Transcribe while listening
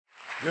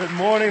Good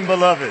morning,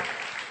 beloved.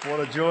 What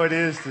a joy it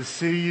is to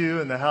see you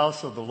in the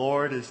house of the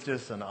Lord. It's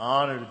just an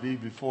honor to be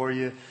before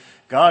you.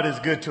 God is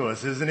good to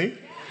us, isn't He?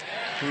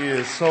 He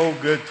is so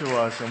good to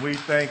us, and we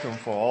thank Him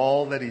for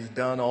all that He's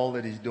done, all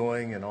that He's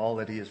doing, and all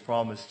that He has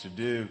promised to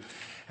do.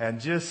 And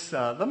just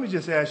let me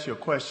just ask you a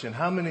question.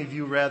 How many of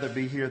you rather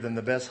be here than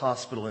the best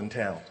hospital in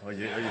town?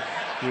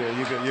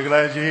 You're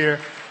glad you're here?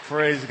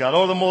 Praise God.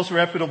 Or the most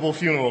reputable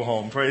funeral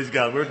home. Praise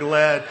God. We're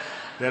glad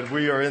that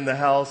we are in the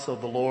house of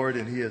the Lord,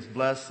 and He has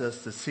blessed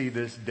us to see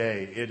this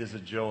day. It is a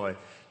joy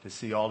to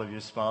see all of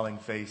your smiling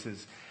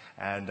faces,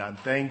 and I'm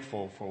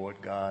thankful for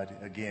what God,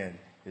 again,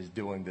 is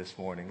doing this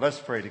morning. Let's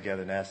pray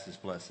together and ask His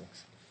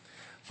blessings.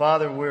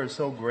 Father, we're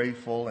so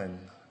grateful, and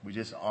we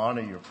just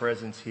honor your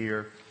presence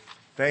here.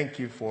 Thank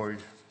you for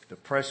the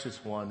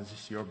precious ones,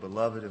 your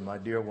beloved and my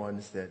dear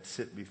ones that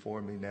sit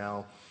before me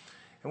now.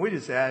 And we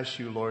just ask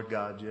you, Lord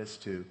God,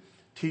 just to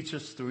teach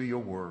us through your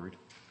word.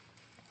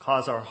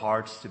 Cause our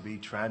hearts to be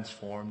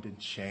transformed and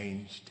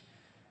changed.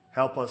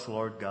 Help us,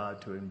 Lord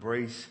God, to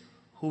embrace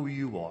who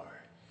you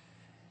are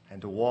and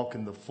to walk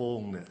in the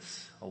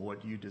fullness of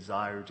what you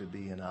desire to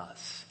be in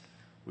us.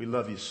 We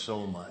love you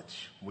so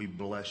much. We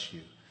bless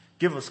you.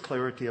 Give us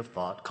clarity of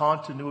thought,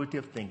 continuity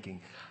of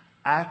thinking,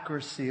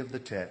 accuracy of the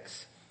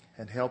text,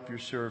 and help your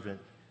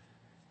servant,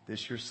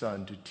 this your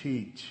son, to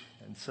teach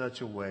in such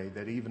a way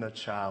that even a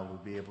child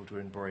would be able to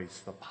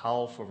embrace the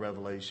powerful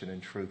revelation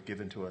and truth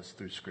given to us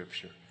through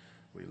Scripture.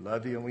 We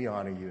love you and we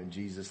honor you. In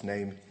Jesus'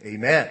 name,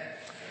 amen.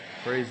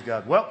 Praise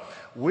God. Well,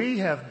 we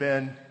have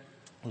been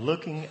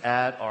looking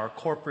at our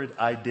corporate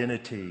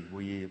identity.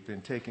 We have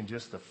been taking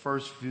just the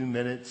first few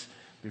minutes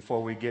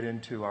before we get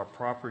into our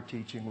proper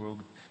teaching.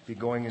 We'll be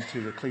going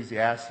into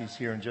Ecclesiastes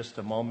here in just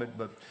a moment,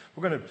 but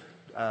we're going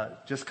to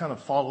just kind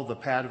of follow the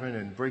pattern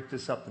and break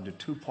this up into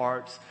two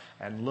parts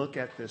and look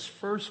at this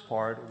first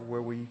part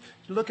where we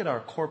look at our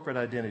corporate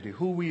identity,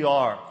 who we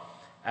are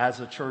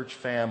as a church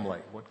family,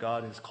 what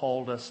God has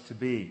called us to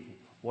be,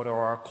 what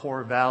are our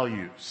core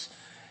values,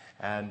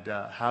 and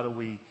how do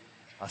we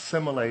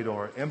assimilate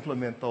or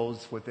implement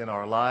those within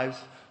our lives,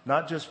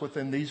 not just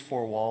within these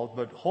four walls,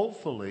 but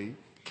hopefully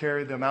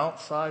carry them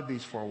outside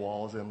these four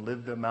walls and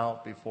live them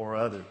out before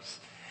others.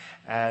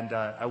 And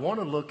I want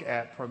to look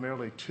at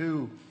primarily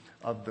two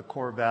of the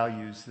core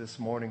values this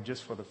morning,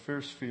 just for the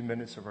first few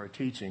minutes of our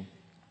teaching,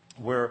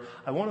 where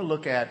I want to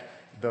look at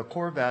the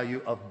core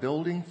value of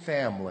building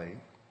family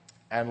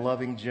and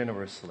loving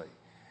generously.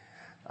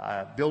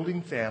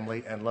 Building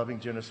family and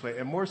loving generously.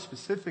 And more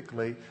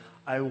specifically,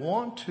 I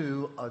want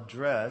to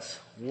address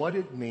what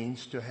it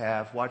means to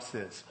have, watch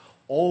this,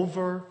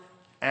 over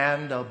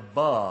and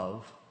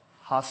above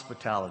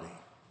hospitality.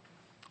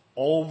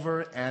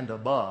 Over and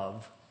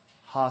above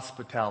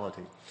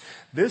hospitality.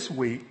 This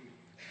week,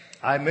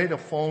 I made a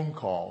phone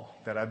call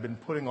that I've been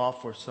putting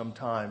off for some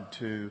time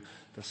to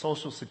the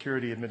Social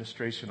Security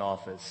Administration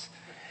office.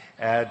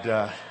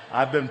 And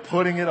I've been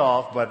putting it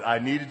off, but I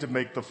needed to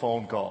make the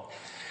phone call.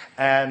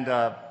 And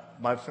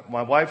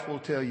my wife will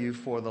tell you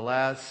for the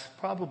last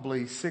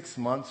probably 6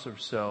 months or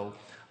so,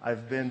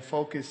 I've been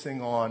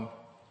focusing on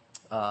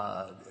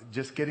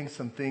just getting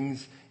some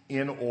things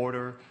in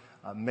order,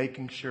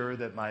 making sure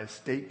that my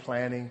estate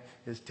planning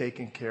is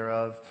taken care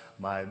of,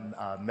 my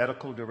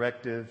medical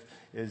directive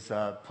is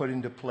put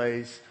into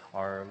place,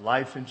 our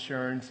life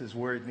insurance is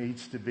where it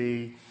needs to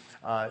be.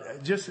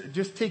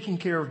 Just taking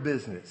care of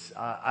business.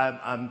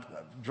 I'm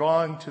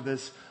drawing to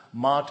this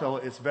motto,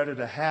 it's better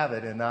to have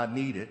it and not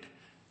need it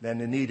than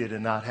to need it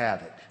and not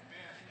have it.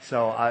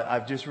 So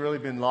I've just really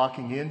been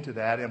locking into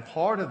that. And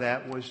part of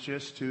that was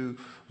just to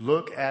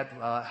look at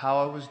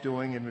how I was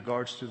doing in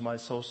regards to my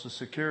Social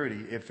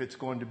Security. If it's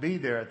going to be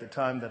there at the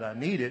time that I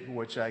need it,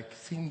 which I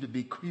seem to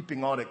be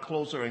creeping on it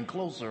closer and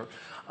closer,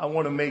 I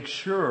want to make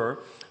sure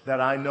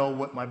that I know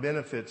what my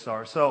benefits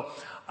are. So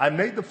I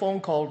made the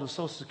phone call to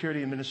Social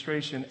Security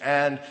Administration,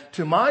 and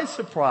to my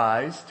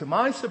surprise,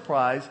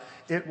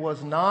 it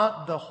was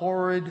not the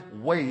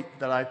horrid wait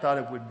that I thought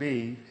it would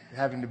be,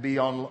 having to be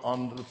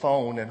on the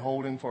phone and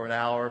holding for an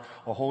hour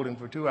or holding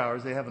for 2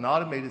 hours. They have an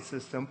automated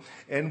system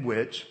in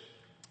which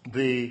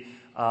the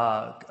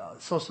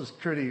Social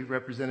Security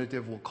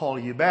representative will call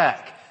you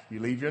back. You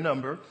leave your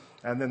number,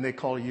 and then they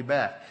call you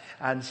back.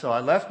 And so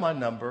I left my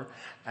number,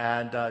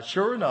 and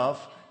sure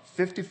enough,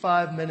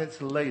 55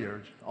 minutes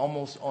later,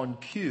 almost on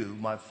cue,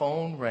 my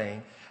phone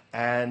rang,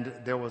 and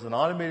there was an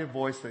automated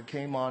voice that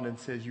came on and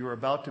says, "You are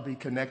about to be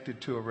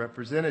connected to a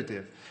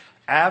representative.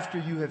 After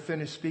you have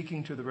finished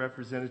speaking to the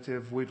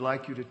representative, we'd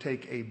like you to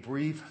take a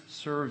brief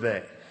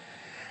survey.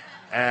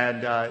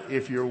 And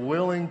if you're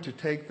willing to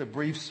take the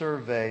brief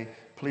survey,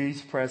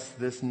 please press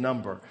this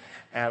number."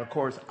 And of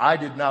course, I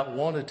did not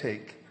want to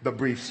take the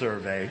brief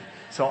survey,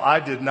 so I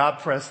did not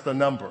press the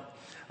number.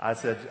 I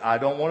said, I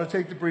don't want to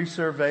take the brief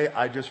survey.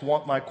 I just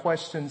want my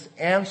questions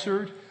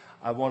answered.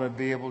 I want to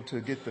be able to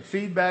get the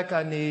feedback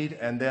I need,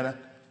 and then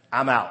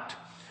I'm out.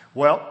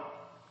 Well,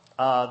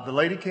 the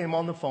lady came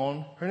on the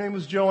phone. Her name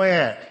was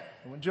Joanne.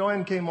 And when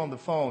Joanne came on the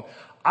phone,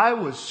 I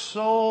was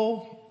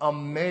so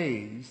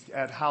amazed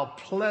at how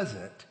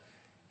pleasant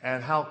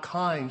and how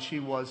kind she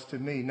was to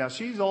me. Now,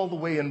 she's all the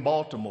way in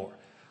Baltimore.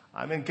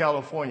 I'm in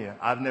California.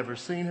 I've never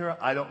seen her.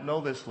 I don't know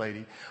this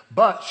lady.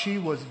 But she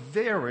was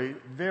very,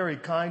 very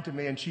kind to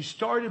me. And she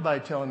started by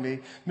telling me,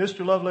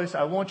 Mr. Lovelace,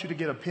 I want you to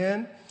get a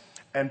pen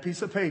and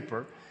piece of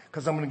paper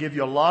because I'm going to give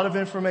you a lot of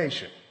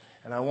information.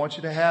 And I want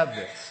you to have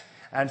this.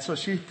 And so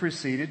she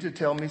proceeded to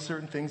tell me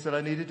certain things that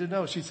I needed to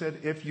know. She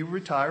said, if you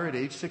retire at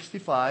age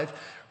 65,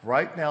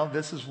 right now,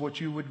 this is what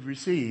you would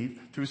receive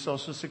through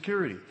Social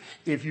Security.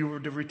 If you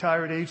were to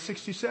retire at age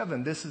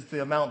 67, this is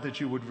the amount that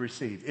you would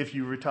receive. If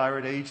you retire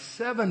at age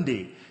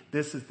 70,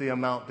 this is the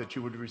amount that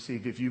you would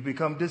receive. If you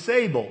become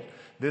disabled,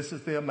 this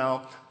is the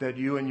amount that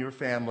you and your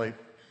family,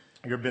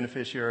 your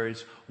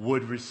beneficiaries,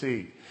 would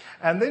receive.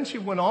 And then she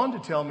went on to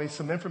tell me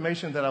some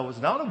information that I was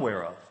not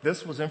aware of.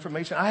 This was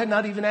information I had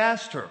not even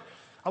asked her.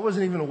 I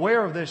wasn't even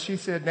aware of this. She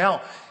said,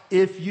 now,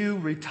 if you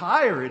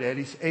retire at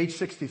age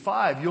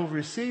 65, you'll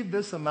receive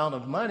this amount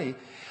of money.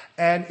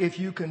 And if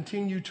you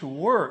continue to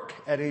work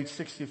at age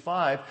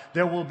 65,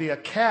 there will be a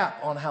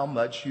cap on how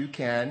much you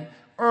can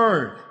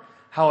earn.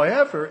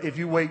 However, if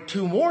you wait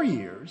 2 more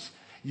years,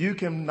 you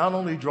can not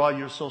only draw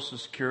your Social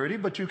Security,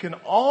 but you can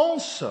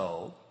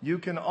also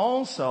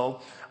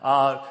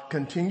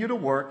continue to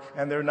work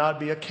and there not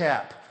be a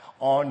cap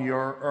on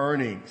your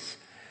earnings.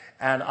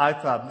 And I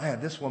thought, man,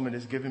 this woman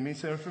is giving me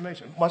some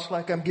information, much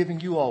like I'm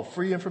giving you all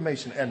free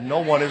information, and no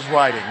one is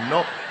writing.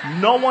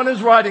 No one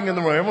is writing in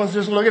the room. Everyone's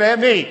just looking at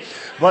me.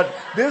 But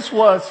this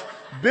was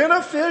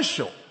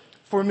beneficial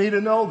for me to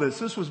know this.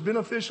 This was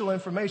beneficial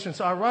information.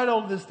 So I write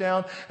all of this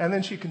down, and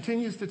then she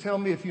continues to tell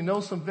me, if you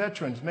know some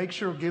veterans, make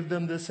sure give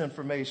them this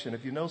information.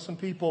 If you know some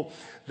people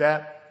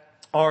that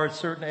are a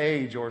certain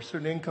age or a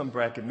certain income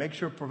bracket, make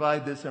sure to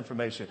provide this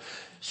information.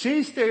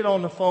 She stayed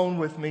on the phone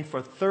with me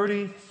for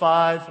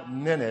 35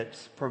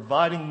 minutes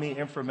providing me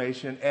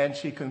information, and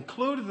she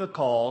concluded the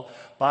call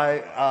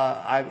by,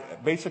 I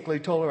basically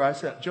told her, I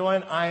said,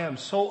 Joanne, I am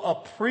so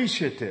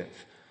appreciative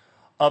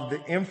of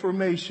the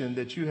information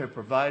that you have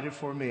provided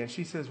for me. And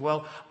she says,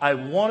 well, I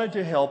wanted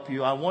to help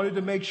you. I wanted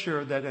to make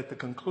sure that at the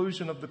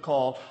conclusion of the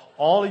call,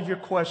 all of your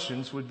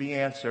questions would be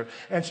answered.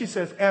 And she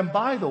says, and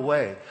by the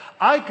way,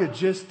 I could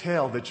just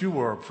tell that you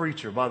were a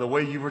preacher by the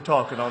way you were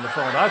talking on the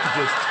phone. I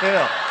could just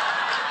tell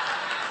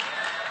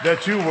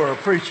that you were a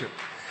preacher.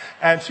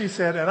 And she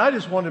said, and I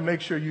just wanted to make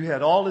sure you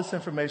had all this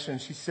information.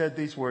 She said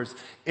these words,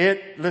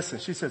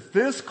 she says,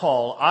 this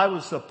call, I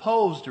was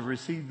supposed to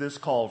receive this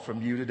call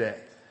from you today.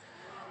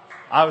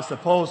 I was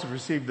supposed to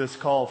receive this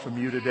call from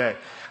you today.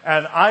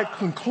 And I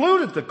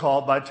concluded the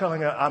call by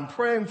telling her, I'm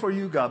praying for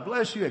you. God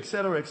bless you, et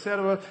cetera, et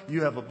cetera.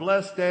 You have a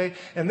blessed day.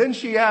 And then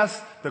she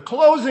asked the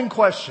closing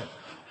question.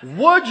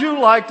 Would you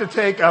like to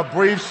take a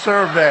brief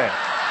survey?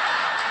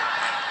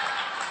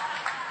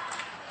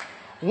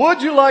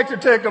 Would you like to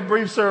take a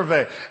brief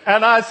survey?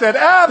 And I said,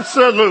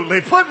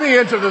 absolutely. Put me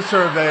into the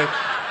survey.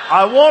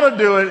 I want to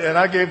do it. And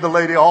I gave the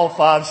lady all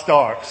 5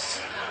 stars.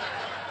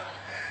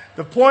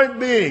 The point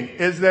being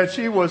is that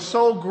she was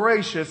so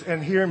gracious,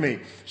 and hear me,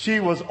 she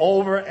was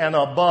over and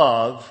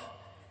above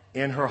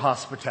in her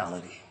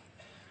hospitality.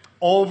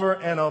 Over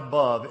and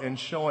above in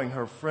showing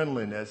her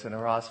friendliness and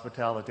her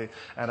hospitality.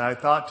 And I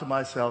thought to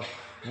myself,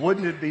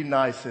 wouldn't it be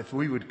nice if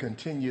we would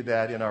continue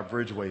that in our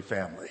Bridgeway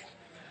family?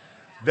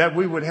 That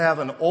we would have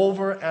an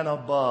over and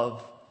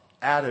above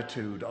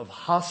attitude of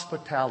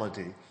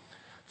hospitality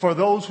for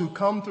those who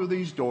come through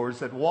these doors,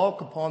 that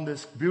walk upon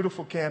this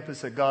beautiful campus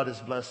that God has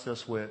blessed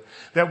us with,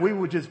 that we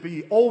would just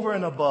be over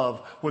and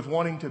above with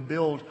wanting to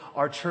build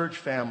our church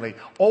family,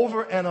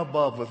 over and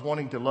above with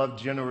wanting to love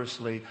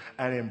generously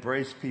and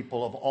embrace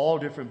people of all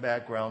different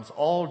backgrounds,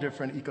 all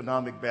different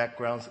economic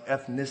backgrounds,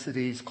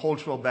 ethnicities,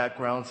 cultural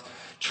backgrounds,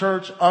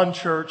 church,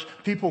 unchurched.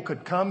 People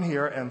could come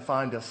here and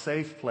find a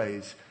safe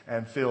place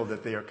and feel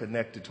that they are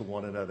connected to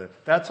one another.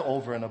 That's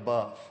over and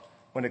above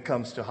when it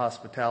comes to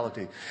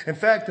hospitality. In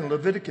fact, in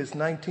Leviticus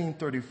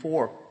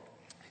 19:34,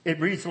 it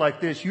reads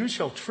like this: you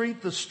shall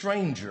treat the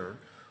stranger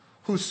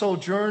who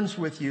sojourns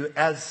with you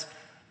as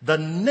the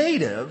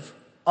native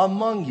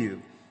among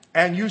you,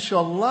 and you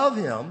shall love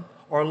him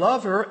or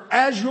love her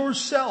as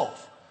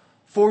yourself.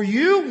 For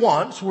you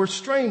once were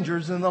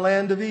strangers in the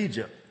land of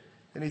Egypt.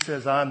 And he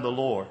says, I'm the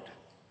Lord,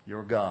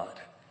 your God.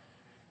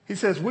 He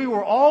says, we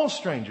were all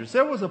strangers.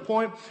 There was a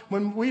point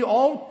when we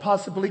all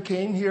possibly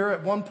came here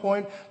at one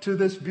point to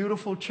this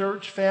beautiful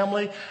church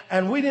family,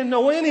 and we didn't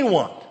know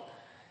anyone.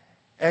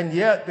 And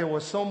yet there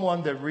was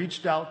someone that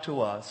reached out to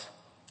us,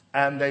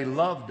 and they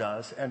loved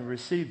us and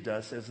received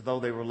us as though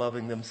they were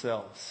loving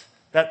themselves.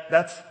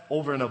 That's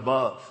over and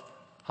above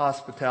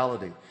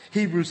hospitality.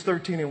 Hebrews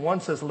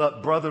 13:1 says,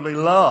 let brotherly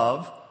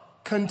love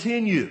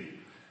continue.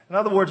 In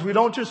other words, we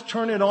don't just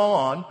turn it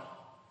on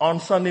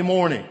Sunday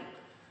morning,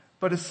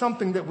 but it's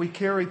something that we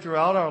carry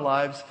throughout our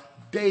lives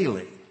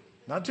daily.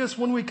 Not just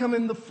when we come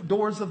in the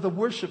doors of the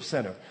worship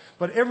center,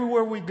 but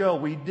everywhere we go,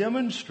 we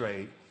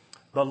demonstrate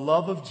the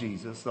love of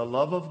Jesus, the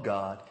love of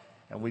God,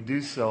 and we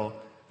do so,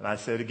 and I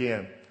say it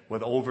again,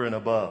 with over and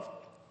above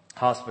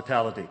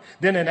hospitality.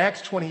 Then in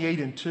Acts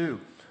 28:2,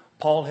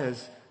 Paul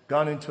has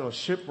gone into a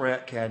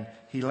shipwreck, and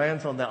he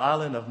lands on the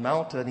island of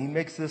Malta, and he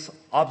makes this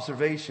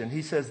observation.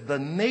 He says, the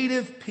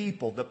native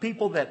people, the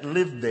people that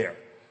lived there,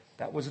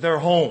 that was their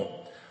home,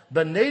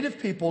 the native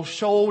people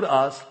showed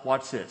us,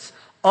 watch this,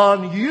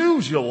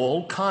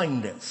 unusual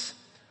kindness.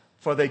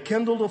 For they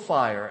kindled a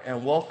fire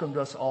and welcomed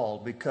us all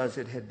because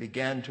it had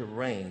began to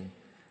rain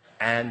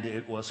and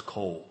it was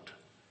cold.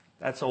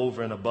 That's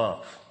over and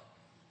above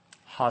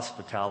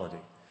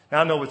hospitality.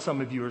 Now, I know what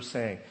some of you are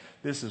saying.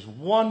 This is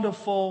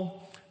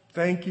wonderful.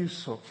 Thank you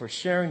for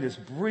sharing this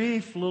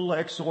brief little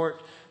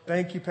exhort.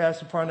 Thank you,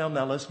 Pastor Parnell.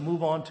 Now let's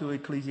move on to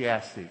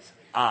Ecclesiastes.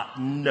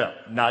 No,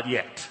 not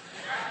yet.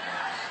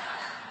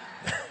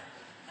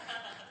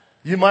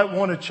 You might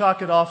want to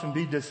chalk it off and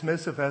be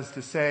dismissive as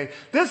to say,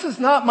 this is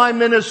not my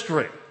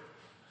ministry.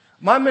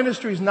 My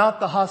ministry is not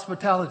the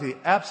hospitality.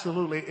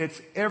 Absolutely,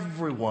 it's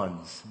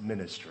everyone's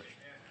ministry.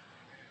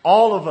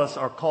 All of us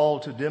are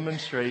called to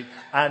demonstrate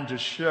and to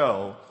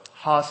show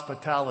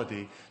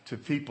hospitality to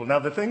people. Now,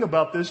 the thing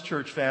about this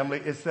church family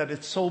is that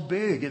it's so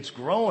big, it's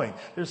growing.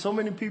 There's so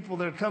many people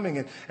that are coming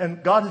in,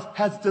 and God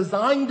has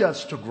designed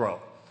us to grow.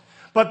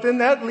 But then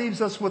that leaves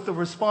us with the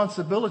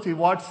responsibility,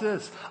 watch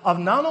this, of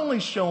not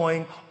only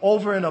showing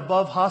over and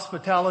above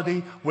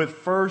hospitality with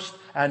first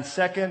and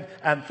second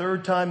and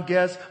third time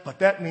guests, but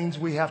that means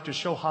we have to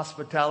show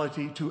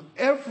hospitality to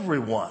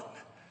everyone.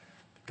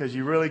 Because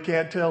you really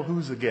can't tell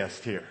who's a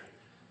guest here.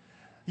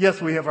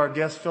 Yes, we have our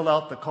guests fill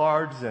out the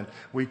cards and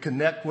we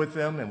connect with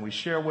them and we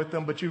share with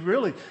them. But you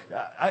really,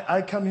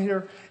 I come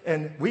here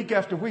and week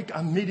after week,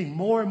 I'm meeting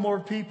more and more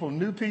people,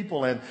 new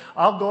people. And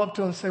I'll go up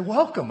to them and say,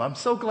 welcome. I'm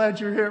so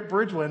glad you're here at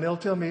Bridgeway. And they'll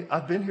tell me,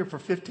 I've been here for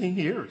 15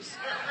 years.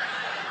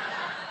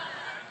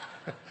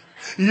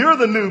 You're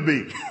the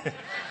newbie.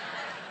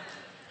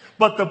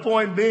 But the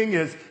point being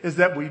is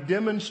that we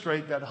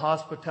demonstrate that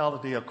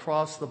hospitality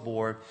across the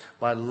board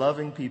by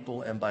loving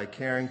people and by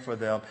caring for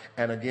them.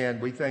 And again,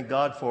 we thank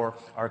God for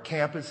our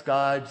campus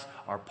guides,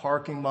 our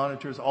parking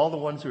monitors, all the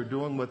ones who are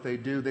doing what they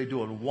do. They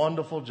do a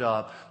wonderful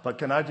job. But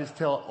can I just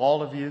tell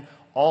all of you,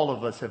 all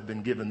of us have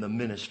been given the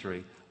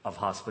ministry of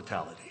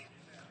hospitality.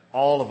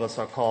 All of us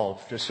are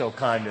called to show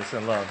kindness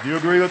and love. Do you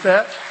agree with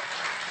that?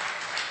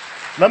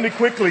 Let me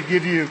quickly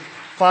give you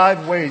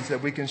 5 ways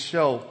that we can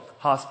show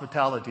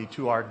hospitality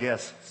to our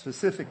guests,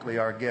 specifically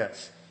our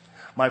guests.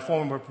 My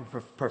former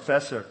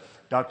professor,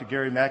 Dr.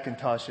 Gary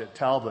McIntosh at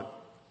Talbot,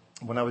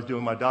 when I was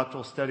doing my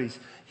doctoral studies,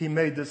 he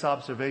made this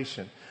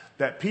observation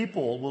that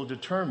people will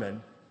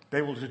determine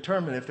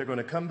if they're going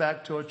to come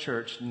back to a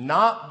church,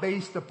 not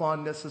based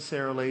upon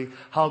necessarily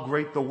how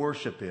great the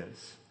worship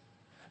is,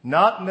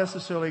 not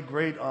necessarily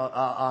great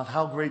on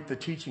how great the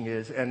teaching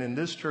is. And in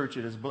this church,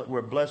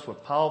 we're blessed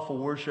with powerful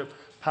worship,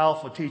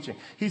 powerful teaching.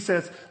 He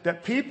says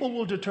that people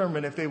will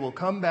determine if they will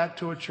come back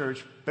to a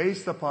church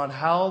based upon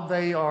how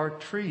they are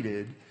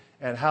treated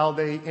and how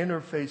they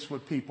interface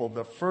with people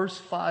the first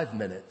 5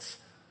 minutes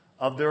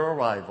of their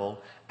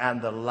arrival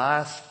and the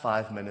last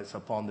 5 minutes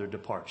upon their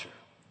departure.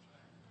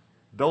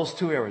 Those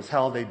 2 areas,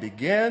 how they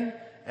begin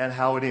and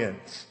how it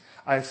ends.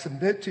 I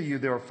submit to you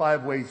there are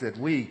 5 ways that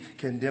we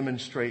can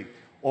demonstrate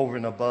over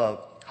and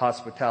above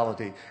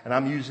hospitality. And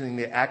I'm using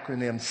the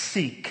acronym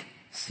SEEK,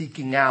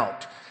 seeking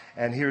out.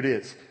 And here it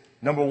is.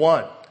 Number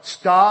 1,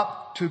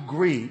 stop to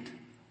greet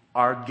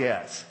our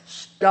guests.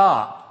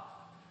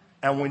 Stop.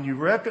 And when you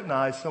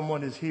recognize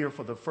someone is here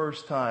for the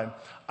first time,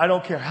 I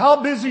don't care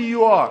how busy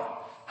you are,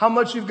 how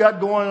much you've got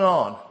going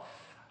on.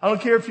 I don't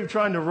care if you're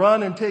trying to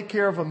run and take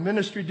care of a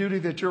ministry duty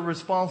that you're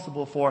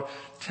responsible for.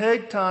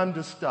 Take time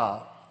to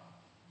stop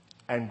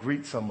and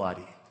greet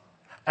somebody.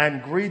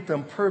 And greet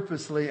them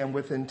purposely and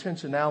with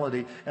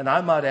intentionality. And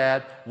I might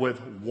add, with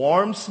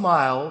warm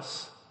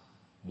smiles,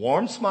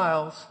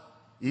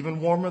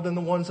 even warmer than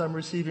the ones I'm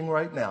receiving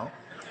right now.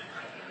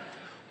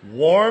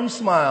 Warm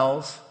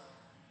smiles,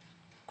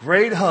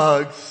 great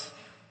hugs,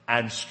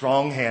 and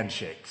strong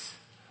handshakes.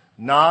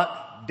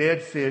 Not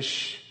dead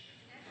fish,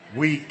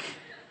 weak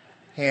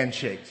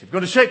handshakes. If you're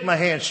going to shake my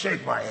hand,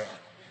 shake my hand.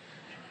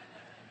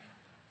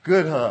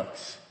 Good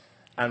hugs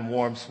and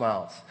warm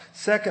smiles.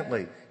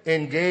 Secondly,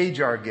 engage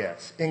our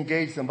guests.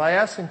 Engage them by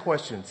asking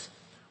questions.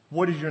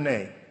 What is your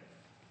name?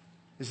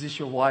 Is this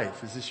your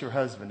wife? Is this your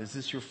husband? Is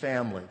this your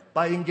family?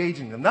 By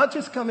engaging them. Not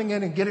just coming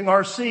in and getting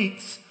our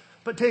seats,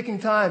 but taking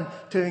time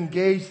to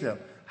engage them.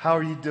 How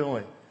are you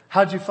doing?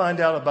 How'd you find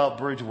out about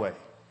Bridgeway?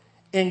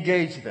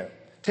 Engage them.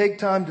 Take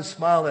time to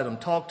smile at them,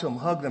 talk to them,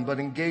 hug them, but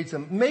engage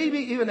them. Maybe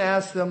even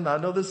ask them. Now, I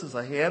know this is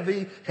a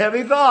heavy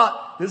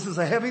thought. This is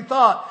a heavy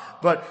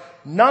thought. But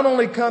not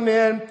only come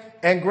in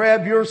and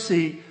grab your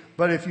seat,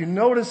 but if you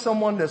notice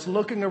someone that's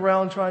looking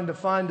around trying to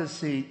find a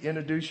seat,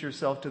 introduce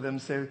yourself to them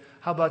and say,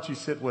 how about you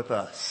sit with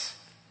us?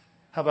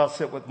 How about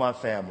sit with my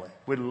family?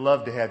 We'd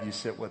love to have you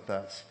sit with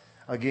us.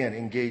 Again,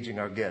 engaging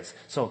our guests.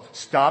 So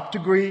stop to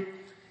greet,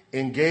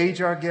 engage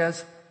our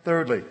guests.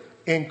 Thirdly,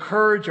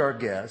 encourage our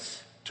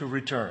guests to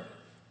return.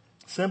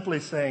 Simply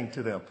saying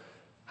to them,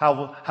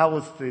 how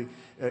was the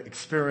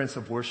experience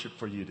of worship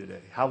for you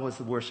today? How was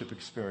the worship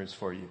experience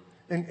for you?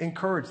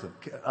 encourage them.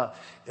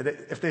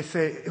 If they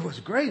say, it was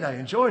great, I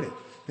enjoyed it,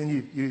 then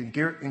you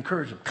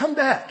encourage them. Come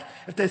back.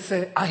 If they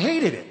say, I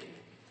hated it,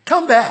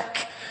 come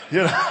back.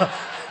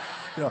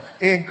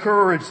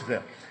 Encourage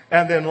them.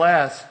 And then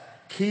last,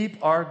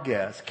 keep our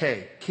guests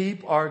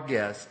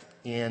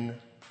in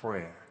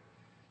prayer.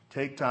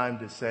 Take time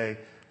to say,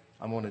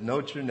 I'm going to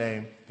note your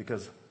name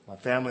because my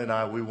family and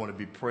I, we want to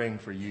be praying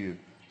for you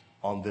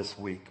on this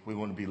week. We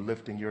want to be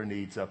lifting your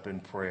needs up in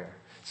prayer.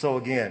 So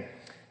again,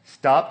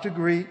 stop to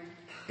greet,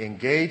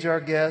 engage our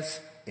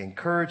guests,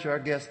 encourage our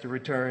guests to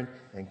return,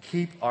 and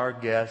keep our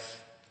guests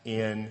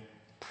in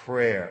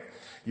prayer.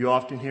 You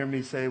often hear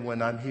me say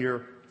when I'm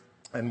here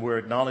and we're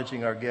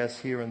acknowledging our guests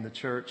here in the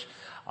church,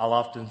 I'll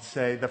often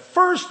say, the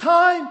first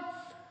time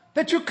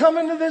that you come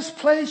into this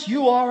place,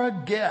 you are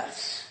a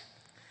guest.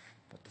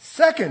 But the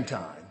second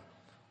time,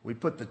 we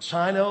put the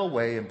china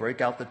away and break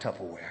out the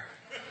Tupperware.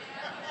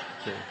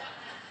 See,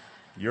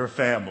 your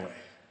family.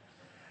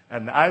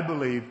 And I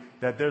believe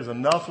that there's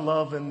enough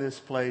love in this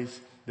place.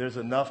 There's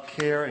enough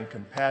care and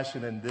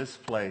compassion in this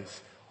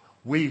place.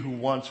 We who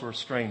once were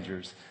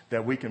strangers,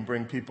 that we can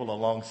bring people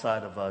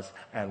alongside of us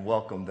and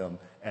welcome them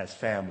as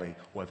family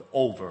with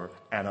over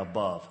and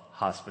above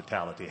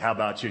hospitality. How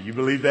about you? You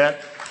believe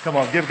that? Come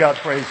on, give God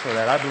praise for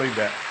that. I believe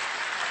that.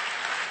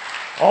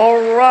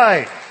 All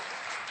right.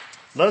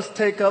 Let's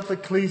take up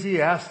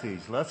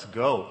Ecclesiastes. Let's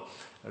go.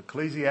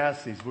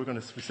 Ecclesiastes. We're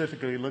going to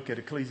specifically look at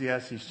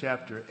Ecclesiastes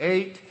chapter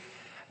 8.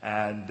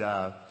 And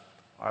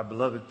our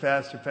beloved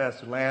pastor,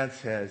 Pastor Lance,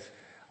 has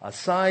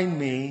assigned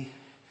me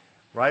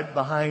right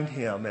behind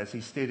him, as he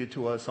stated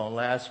to us on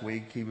last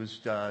week. He was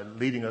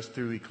leading us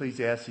through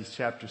Ecclesiastes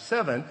chapter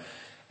 7,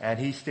 and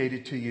he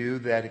stated to you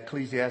that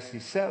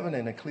Ecclesiastes 7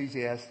 and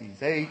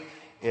Ecclesiastes 8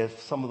 is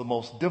some of the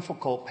most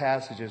difficult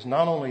passages,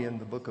 not only in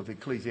the book of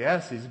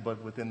Ecclesiastes,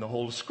 but within the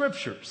whole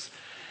scriptures.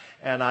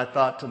 And I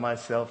thought to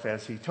myself,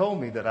 as he told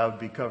me that I would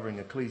be covering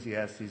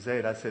Ecclesiastes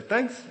 8, I said,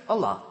 thanks a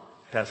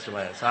lot, Pastor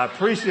Lance. I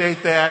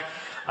appreciate that.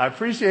 I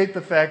appreciate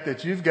the fact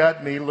that you've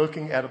got me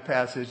looking at a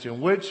passage in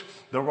which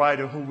the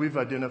writer who we've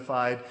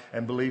identified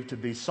and believed to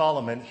be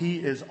Solomon, he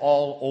is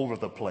all over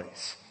the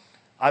place.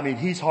 I mean,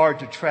 he's hard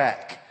to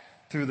track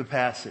through the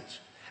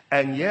passage.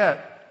 And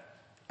yet,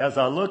 as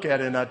I look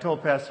at it, and I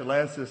told Pastor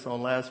Lance this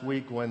on last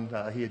week when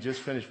he had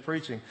just finished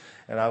preaching,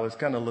 and I was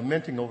kind of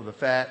lamenting over the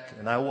fact,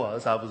 and I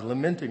was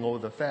lamenting over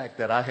the fact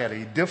that I had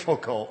a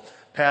difficult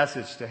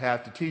passage to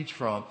have to teach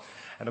from.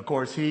 And of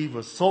course, he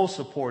was so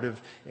supportive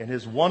in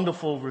his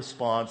wonderful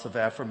response of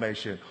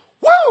affirmation.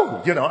 Woo!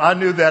 I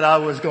knew that I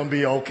was going to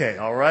be okay.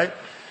 All right.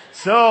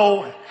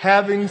 So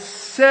having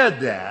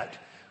said that,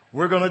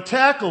 we're going to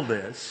tackle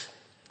this.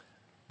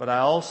 But I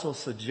also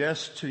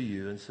suggest to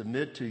you and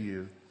submit to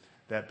you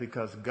that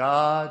because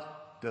God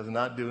does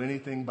not do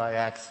anything by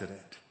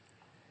accident,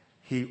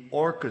 he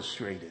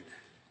orchestrated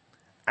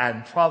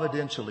and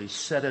providentially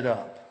set it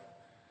up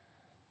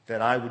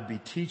that I would be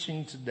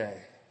teaching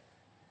today.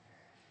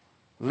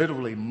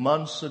 Literally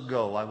months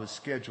ago, I was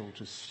scheduled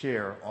to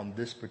share on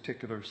this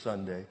particular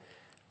Sunday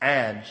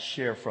and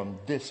share from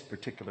this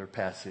particular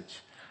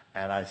passage.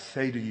 And I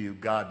say to you,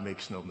 God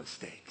makes no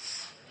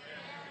mistakes.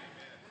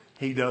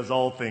 He does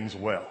all things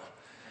well.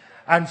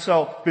 And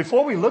so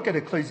before we look at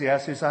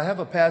Ecclesiastes, I have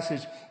a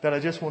passage that I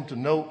just want to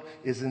note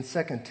is in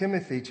 2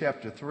 Timothy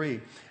chapter 3.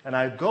 And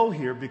I go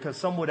here because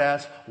some would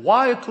ask,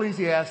 why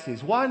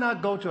Ecclesiastes? Why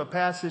not go to a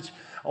passage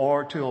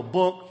or to a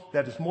book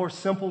that is more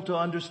simple to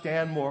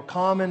understand, more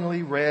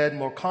commonly read,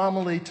 more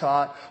commonly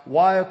taught?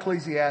 Why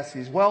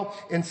Ecclesiastes? Well,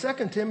 in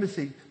 2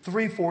 Timothy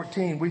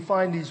 3:14, we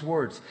find these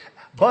words.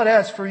 But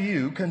as for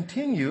you,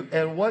 continue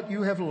in what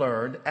you have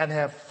learned and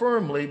have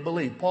firmly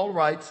believed. Paul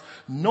writes,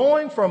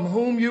 knowing from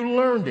whom you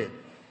learned it,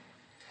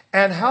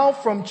 and how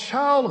from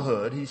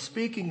childhood, he's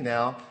speaking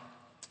now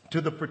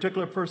to the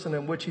particular person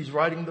in which he's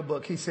writing the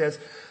book. He says,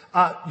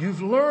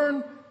 you've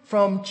learned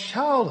from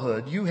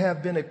childhood, you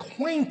have been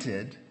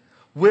acquainted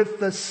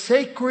with the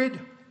sacred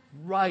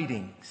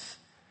writings.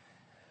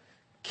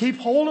 Keep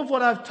hold of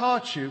what I've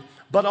taught you,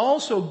 but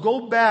also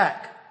go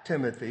back,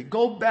 Timothy,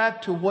 go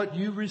back to what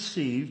you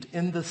received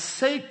in the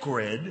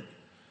sacred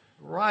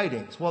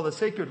writings. Well, the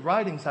sacred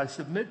writings, I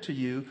submit to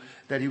you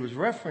that he was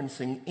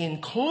referencing,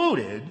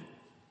 included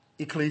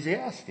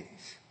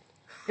Ecclesiastes.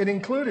 It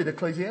included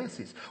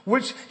Ecclesiastes,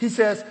 which he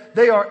says,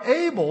 they are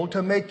able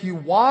to make you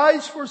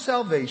wise for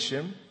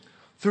salvation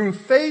through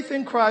faith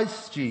in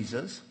Christ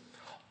Jesus.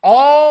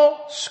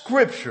 All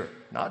scripture,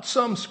 not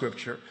some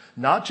scripture,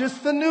 not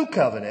just the new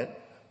covenant,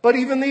 but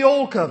even the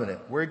old covenant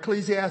where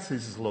Ecclesiastes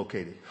is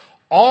located.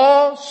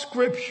 All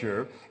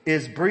scripture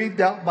is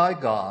breathed out by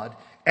God,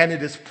 and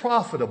it is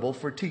profitable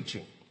for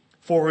teaching,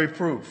 for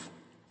reproof,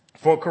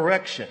 for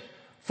correction,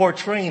 for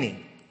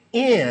training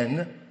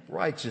in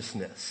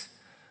righteousness,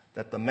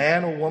 that the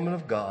man or woman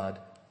of God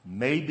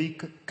may be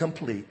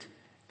complete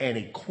and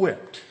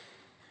equipped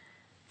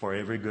for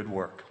every good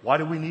work. Why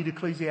do we need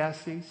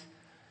Ecclesiastes?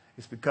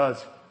 It's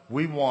because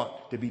we want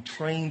to be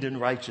trained in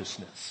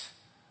righteousness.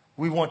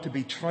 We want to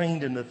be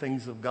trained in the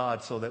things of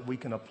God so that we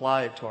can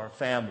apply it to our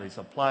families,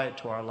 apply it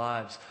to our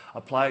lives,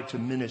 apply it to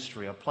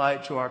ministry, apply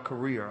it to our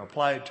career,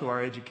 apply it to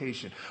our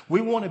education.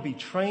 We want to be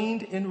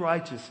trained in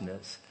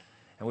righteousness,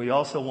 and we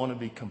also want to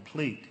be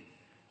complete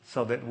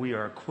so that we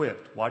are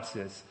equipped, watch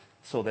this,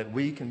 so that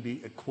we can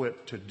be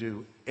equipped to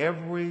do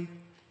every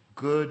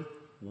good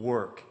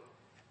work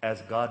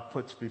as God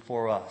puts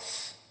before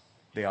us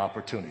the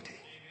opportunity.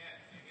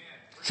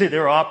 See,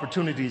 there are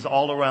opportunities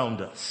all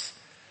around us.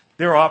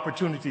 There are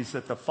opportunities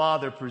that the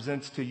Father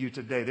presents to you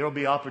today. There will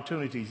be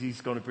opportunities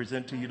He's going to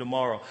present to you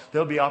tomorrow.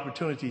 There will be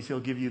opportunities He'll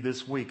give you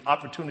this week,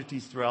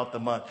 opportunities throughout the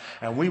month.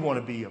 And we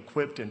want to be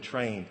equipped and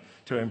trained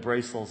to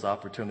embrace those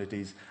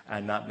opportunities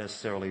and not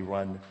necessarily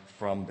run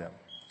from them.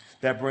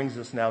 That brings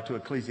us now to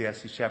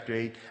Ecclesiastes chapter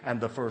 8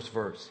 and the first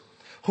verse.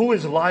 Who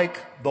is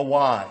like the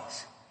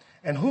wise?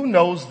 And who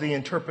knows the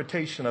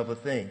interpretation of a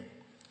thing?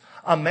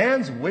 A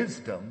man's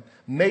wisdom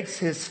makes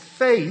his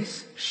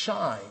face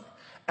shine,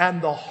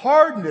 and the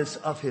hardness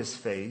of his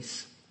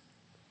face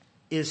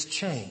is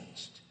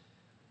changed.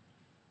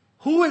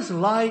 Who is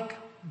like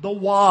the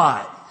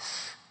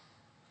wise?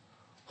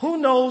 Who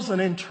knows an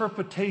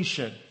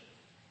interpretation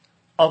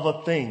of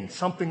a thing,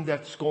 something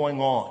that's going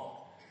on,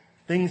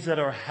 things that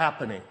are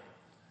happening?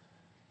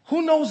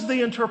 Who knows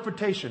the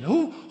interpretation?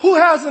 Who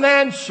has an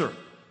answer?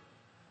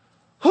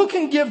 Who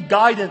can give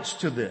guidance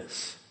to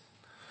this?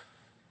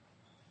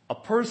 A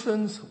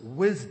person's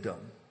wisdom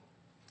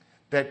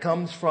that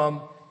comes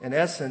from, in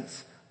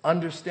essence,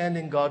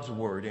 understanding God's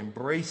word,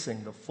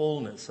 embracing the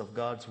fullness of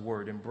God's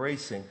word,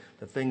 embracing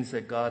the things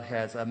that God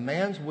has. A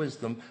man's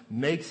wisdom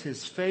makes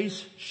his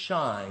face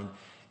shine,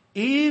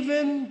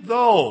 even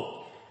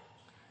though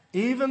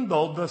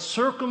the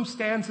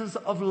circumstances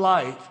of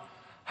life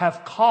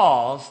have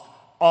caused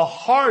a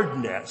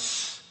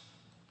hardness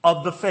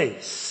of the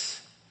face.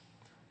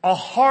 A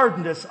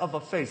hardness of a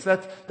face.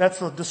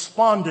 That's a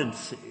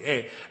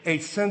despondency, a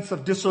sense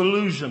of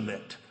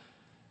disillusionment.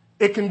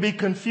 It can be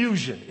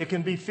confusion. It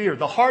can be fear.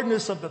 The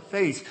hardness of the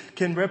face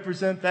can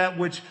represent that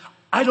which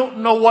I don't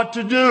know what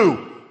to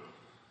do.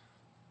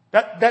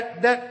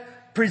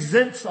 That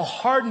presents a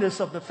hardness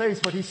of the face,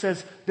 but he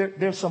says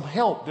there's some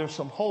help, there's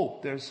some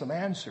hope, there's some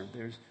answer,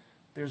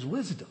 there's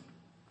wisdom.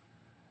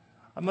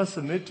 I must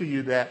admit to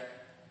you that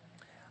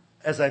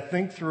as I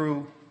think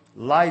through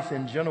life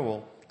in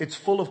general, it's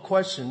full of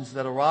questions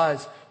that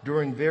arise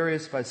during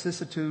various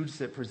vicissitudes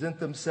that present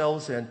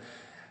themselves. And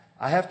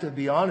I have to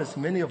be honest,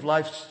 many of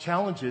life's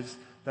challenges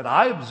that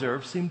I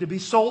observe seem to be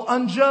so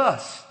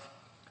unjust.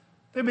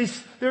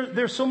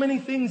 There's so many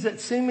things that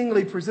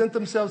seemingly present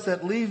themselves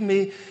that leave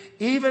me,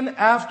 even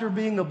after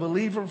being a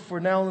believer for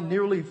now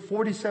nearly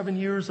 47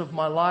 years of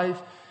my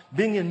life,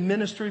 being in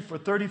ministry for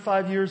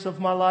 35 years of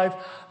my life,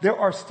 there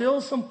are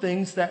still some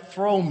things that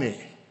throw me.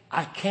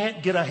 I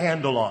can't get a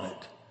handle on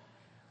it.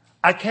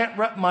 I can't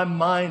wrap my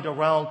mind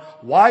around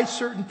why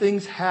certain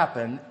things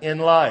happen in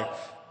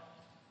life.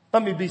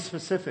 Let me be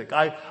specific.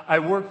 I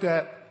worked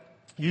at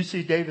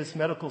UC Davis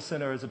Medical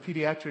Center as a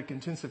pediatric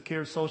intensive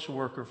care social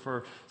worker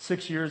for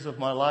 6 years of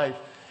my life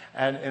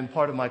and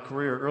part of my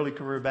career, early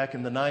career back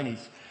in the 90s.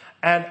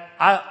 And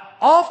I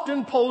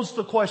often pose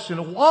the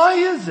question, why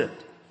is it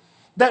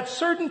that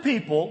certain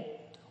people,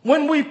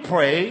 when we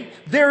pray,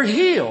 they're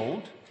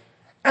healed,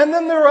 and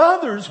then there are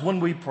others, when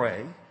we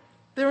pray,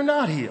 they're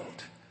not healed?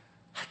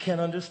 I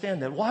can't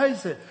understand that. Why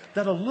is it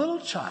that a little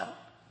child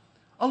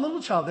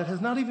that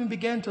has not even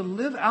begun to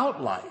live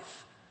out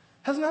life,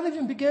 has not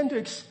even begun to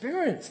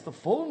experience the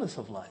fullness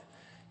of life,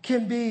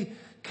 can be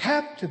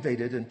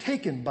captivated and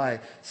taken by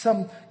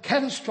some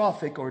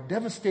catastrophic or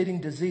devastating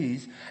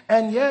disease,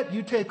 and yet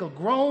you take a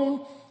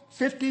grown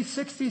 50,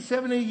 60,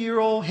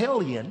 70-year-old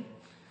hellion,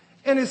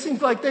 and it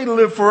seems like they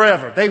live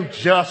forever. They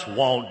just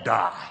won't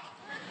die.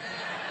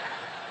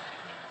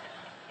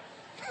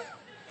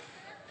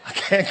 I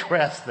can't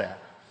grasp that.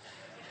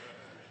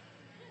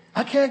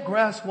 I can't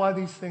grasp why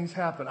these things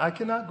happen. I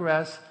cannot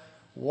grasp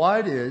why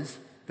it is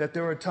that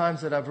there are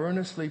times that I've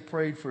earnestly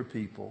prayed for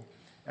people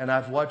and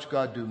I've watched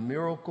God do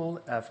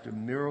miracle after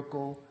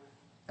miracle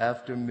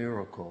after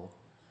miracle.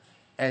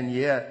 And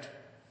yet,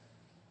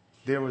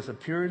 there was a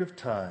period of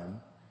time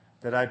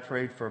that I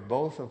prayed for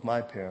both of my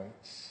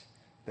parents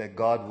that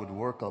God would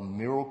work a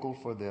miracle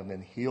for them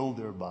and heal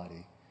their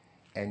body.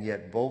 And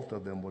yet both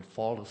of them would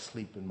fall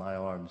asleep in my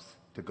arms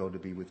to go to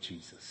be with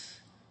Jesus.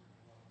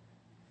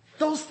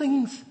 Those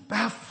things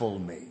baffle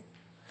me.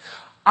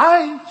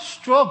 I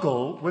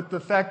struggle with the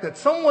fact that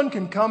someone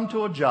can come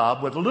to a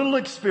job with little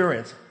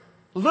experience,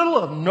 little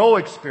of no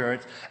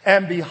experience,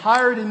 and be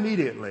hired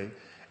immediately.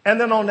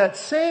 And then on that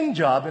same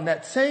job, in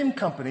that same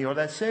company or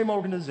that same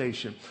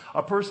organization,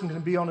 a person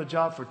can be on a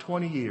job for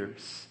 20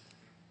 years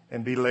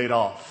and be laid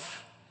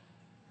off.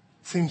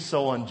 It seems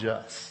so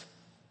unjust.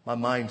 My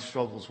mind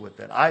struggles with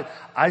that.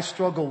 I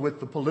struggle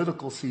with the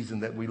political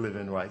season that we live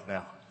in right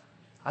now.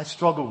 I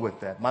struggle with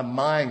that. My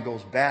mind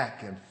goes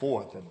back and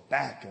forth and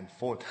back and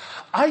forth.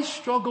 I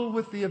struggle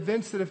with the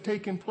events that have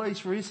taken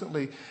place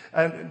recently,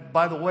 and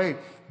by the way,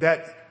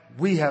 that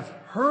we have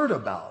heard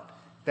about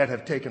that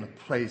have taken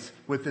place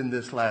within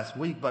this last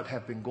week, but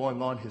have been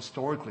going on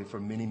historically for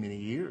many, many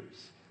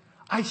years.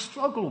 I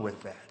struggle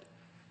with that.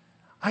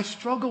 I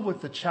struggle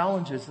with the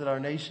challenges that our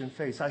nation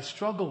face. I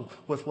struggle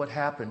with what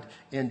happened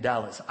in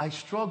Dallas. I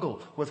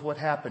struggle with what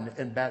happened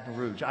in Baton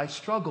Rouge. I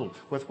struggle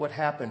with what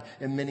happened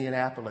in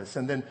Minneapolis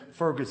and then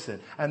Ferguson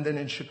and then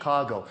in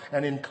Chicago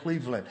and in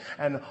Cleveland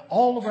and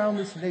all around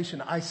this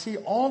nation. I see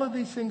all of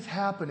these things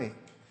happening,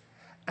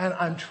 and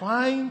I'm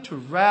trying to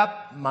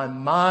wrap my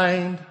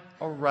mind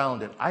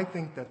around it. I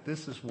think that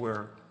this is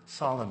where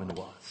Solomon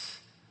was.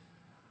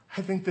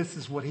 I think this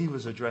is what he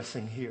was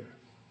addressing here.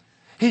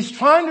 He's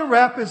trying to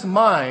wrap his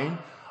mind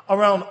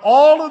around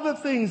all of the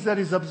things that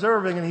he's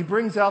observing, and he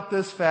brings out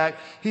this fact.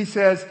 He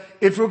says,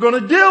 if we're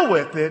going to deal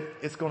with it,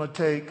 it's going to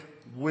take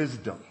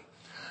wisdom.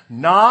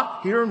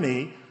 Not, hear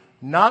me,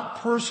 not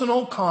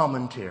personal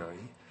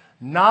commentary,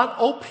 not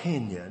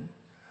opinion,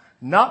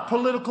 not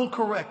political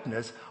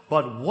correctness,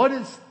 but what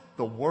does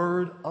the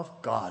Word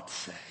of God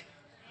say?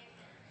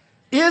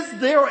 Is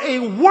there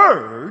a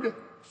word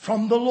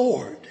from the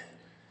Lord?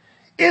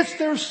 Is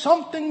there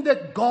something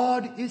that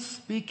God is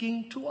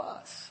speaking to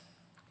us?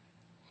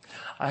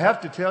 I have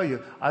to tell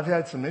you, I've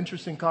had some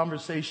interesting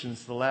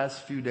conversations the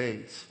last few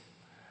days.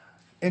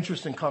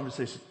 Interesting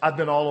conversations. I've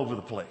been all over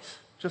the place,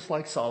 just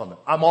like Solomon.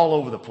 I'm all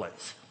over the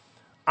place.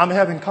 I'm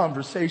having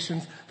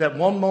conversations that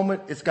one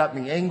moment it's got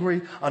me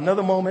angry.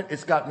 Another moment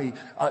it's got me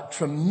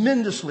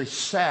tremendously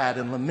sad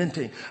and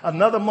lamenting.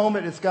 Another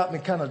moment it's got me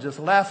kind of just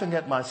laughing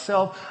at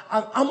myself.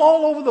 I'm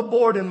all over the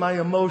board in my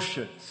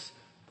emotions.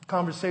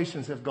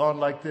 Conversations have gone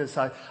like this.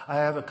 I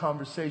have a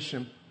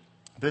conversation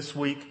this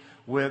week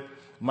with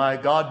my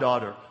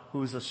goddaughter,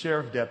 who's a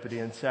sheriff deputy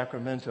in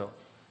Sacramento.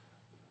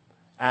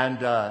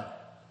 And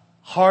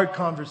hard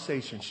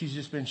conversation. She's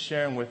just been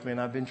sharing with me,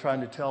 and I've been trying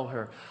to tell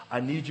her,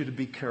 I need you to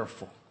be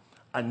careful.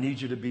 I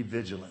need you to be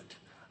vigilant.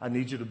 I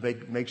need you to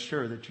make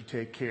sure that you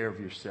take care of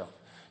yourself.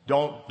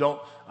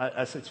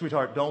 I said,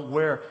 sweetheart, don't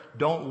wear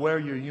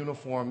your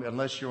uniform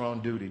unless you're on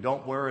duty.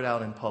 Don't wear it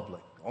out in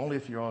public. Only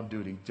if you're on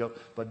duty.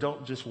 But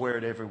don't just wear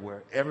it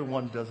everywhere.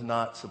 Everyone does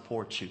not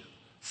support you,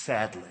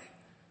 sadly.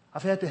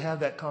 I've had to have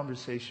that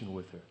conversation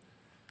with her.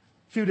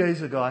 A few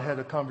days ago, I had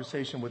a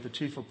conversation with the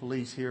chief of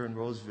police here in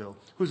Roseville,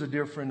 who's a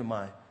dear friend of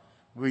mine.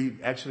 We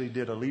actually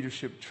did a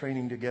leadership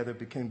training together,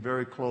 became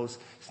very close.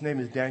 His name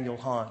is Daniel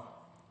Hahn.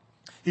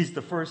 He's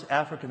the first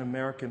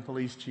African-American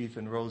police chief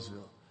in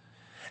Roseville.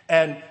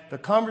 And the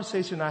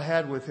conversation I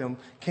had with him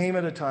came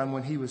at a time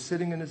when he was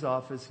sitting in his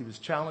office. He was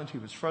challenged. He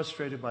was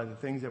frustrated by the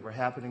things that were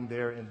happening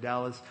there in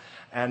Dallas.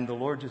 And the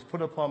Lord just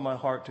put upon my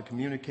heart to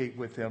communicate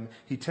with him.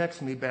 He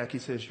texted me back. He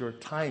says, your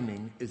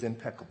timing is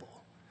impeccable.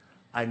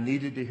 I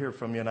needed to hear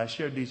from you. And I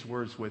shared these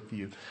words with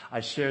you. I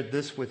shared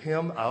this with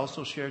him. I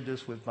also shared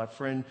this with my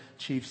friend,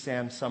 Chief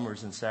Sam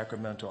Summers in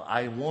Sacramento.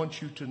 I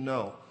want you to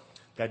know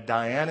that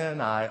Diana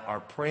and I are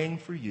praying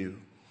for you.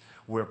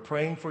 We're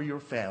praying for your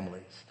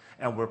families.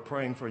 And we're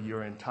praying for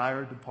your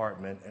entire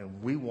department,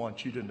 and we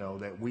want you to know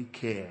that we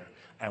care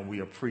and we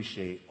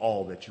appreciate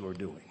all that you are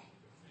doing.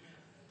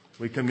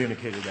 We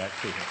communicated that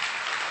to him.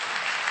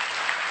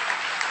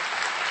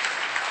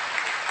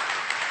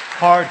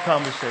 Hard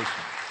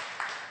conversation.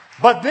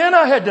 But then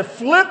I had to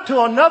flip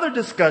to another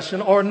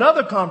discussion or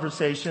another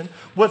conversation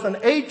with an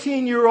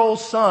 18-year-old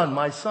son,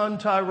 my son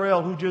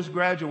Tyrell, who just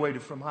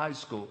graduated from high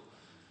school.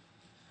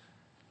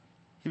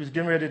 He was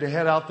getting ready to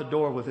head out the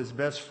door with his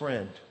best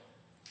friend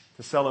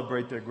to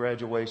celebrate their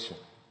graduation.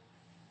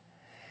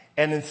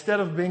 And instead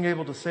of being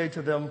able to say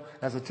to them,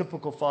 as a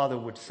typical father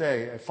would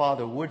say,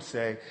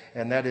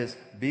 and that is,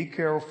 be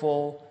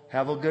careful,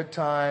 have a good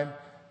time,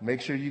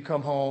 make sure you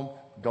come home,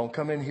 don't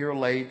come in here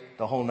late,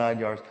 the whole 9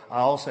 yards. I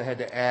also had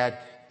to add,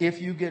 if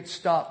you get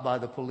stopped by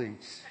the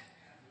police,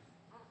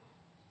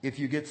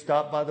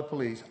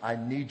 I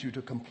need you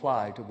to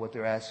comply to what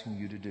they're asking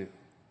you to do.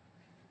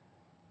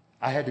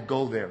 I had to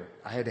go there.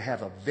 I had to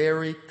have a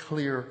very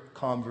clear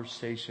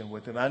conversation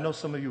with him. I know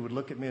some of you would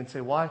look at me and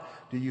say, why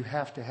do you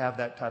have to have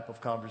that type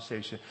of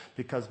conversation?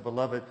 Because,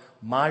 beloved,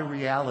 my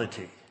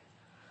reality,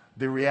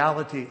 the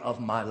reality of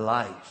my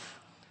life,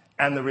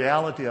 and the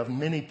reality of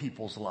many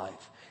people's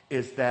life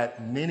is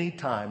that many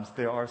times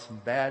there are some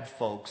bad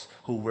folks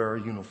who wear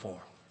a uniform.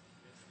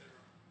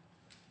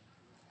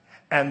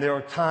 And there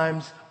are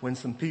times when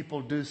some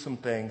people do some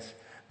things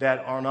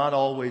that are not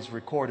always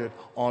recorded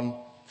on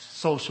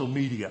social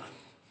media.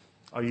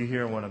 Are you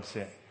hearing what I'm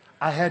saying?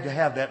 I had to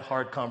have that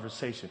hard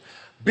conversation.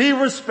 Be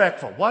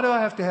respectful. Why do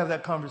I have to have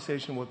that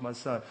conversation with my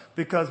son?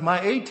 Because my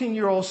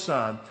 18-year-old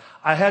son,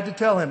 I had to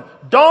tell him,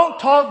 don't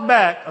talk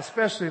back,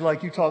 especially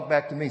like you talk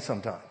back to me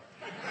sometimes.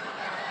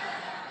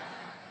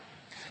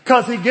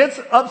 Because he gets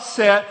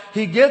upset,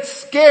 he gets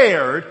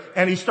scared,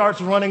 and he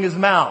starts running his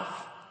mouth.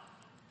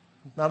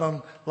 Not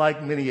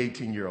unlike many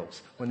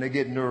 18-year-olds when they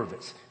get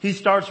nervous. He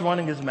starts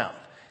running his mouth.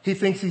 He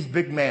thinks he's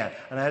big man.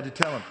 And I had to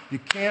tell him, you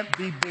can't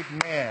be big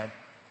man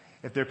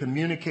if they're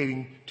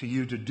communicating to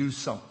you to do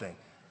something.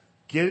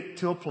 Get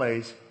to a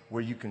place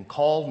where you can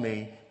call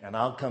me and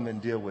I'll come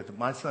and deal with it.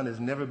 My son has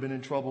never been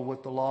in trouble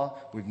with the law.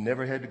 We've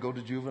never had to go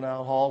to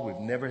juvenile hall. We've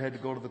never had to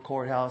go to the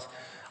courthouse.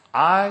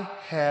 I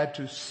had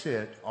to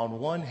sit on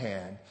one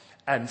hand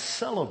and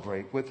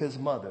celebrate with his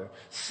mother,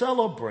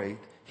 celebrate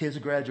his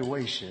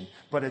graduation,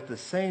 but at the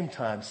same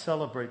time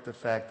celebrate the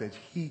fact that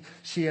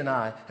she and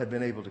I have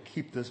been able to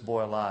keep this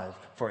boy alive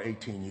for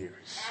 18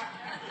 years.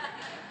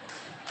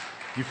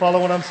 You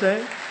follow what I'm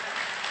saying?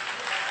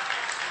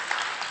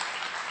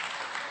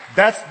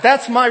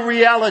 That's my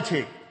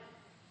reality.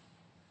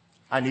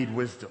 I need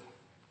wisdom.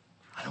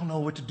 I don't know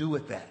what to do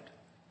with that.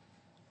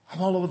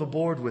 I'm all over the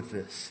board with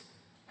this.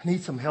 I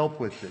need some help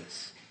with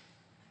this.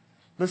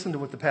 Listen to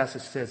what the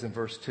passage says in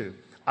verse 2.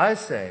 I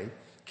say,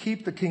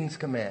 keep the king's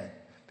command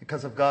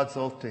because of God's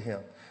oath to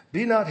him.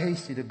 Be not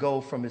hasty to go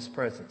from his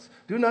presence.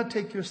 Do not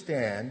take your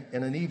stand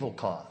in an evil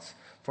cause,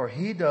 for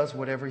he does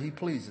whatever he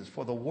pleases.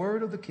 For the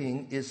word of the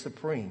king is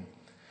supreme.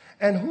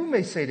 And who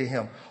may say to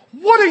him,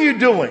 what are you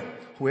doing?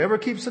 Whoever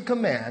keeps a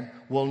command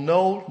will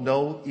know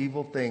no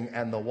evil thing,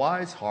 and the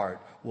wise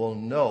heart will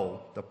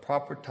know the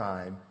proper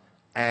time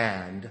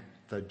and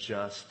the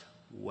just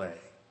way.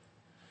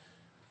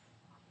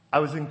 I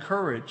was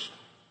encouraged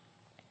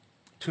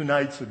 2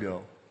 nights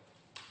ago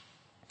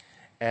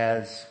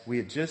as we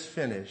had just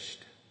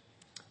finished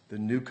the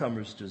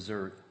newcomer's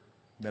dessert.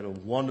 Met a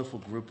wonderful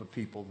group of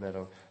people that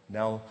are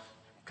now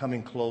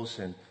coming close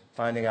and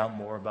finding out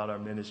more about our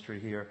ministry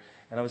here.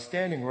 And I was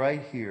standing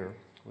right here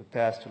with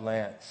Pastor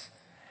Lance,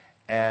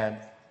 and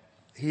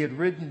he had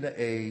written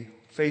a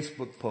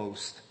Facebook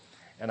post,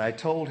 and I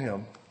told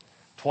him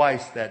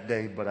twice that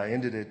day, but I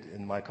ended it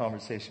in my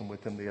conversation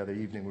with him the other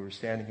evening. We were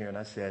standing here, and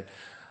I said,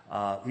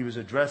 he was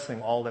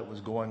addressing all that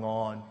was going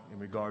on in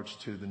regards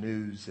to the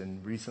news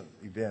and recent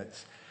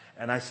events.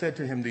 And I said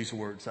to him these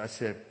words. I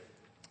said,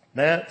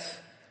 Lance,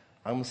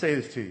 I'm going to say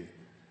this to you.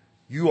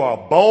 You are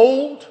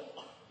bold,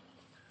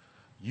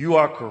 you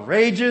are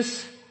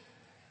courageous,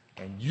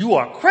 and you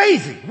are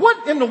crazy.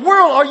 What in the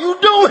world are you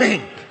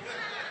doing?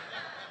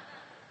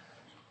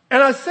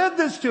 And I said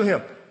this to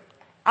him.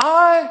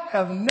 I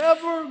have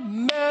never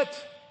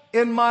met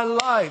in my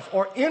life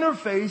or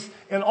interfaced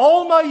in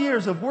all my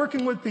years of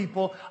working with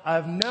people,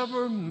 I've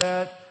never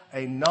met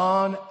a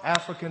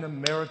non-African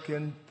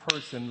American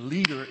person,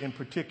 leader in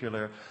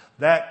particular,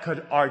 that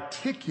could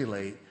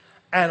articulate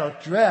and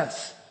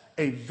address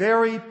a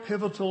very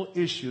pivotal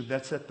issue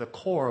that's at the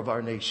core of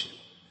our nation.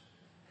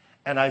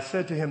 And I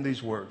said to him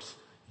these words,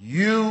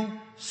 you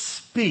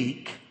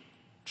speak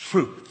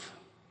truth.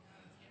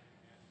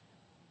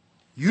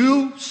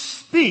 You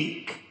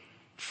speak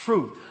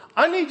truth.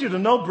 I need you to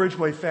know,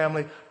 Bridgeway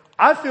family,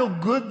 I feel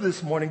good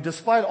this morning.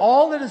 Despite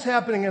all that is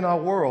happening in our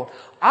world,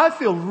 I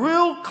feel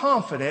real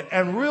confident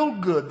and real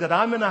good that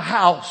I'm in a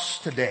house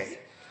today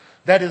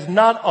that is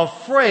not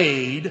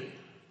afraid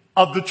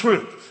of the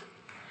truth.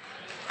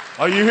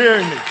 Are you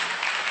hearing me?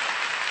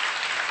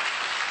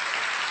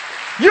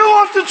 You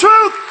want the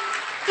truth?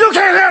 You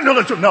can't handle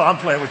the truth. No, I'm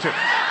playing with you.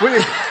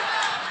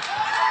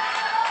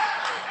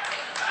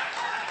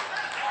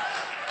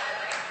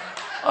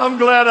 I'm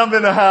glad I'm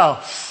in a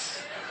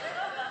house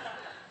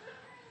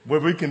where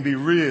we can be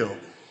real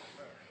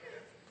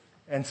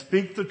and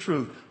speak the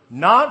truth.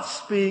 Not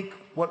speak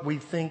what we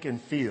think and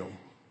feel.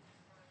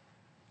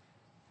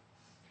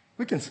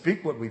 We can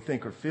speak what we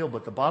think or feel,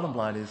 but the bottom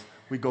line is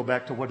we go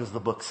back to what does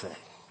the book say?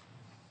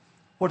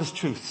 What does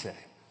truth say?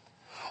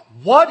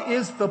 What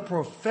is the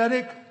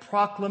prophetic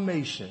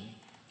proclamation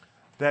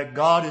that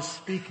God is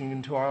speaking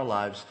into our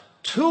lives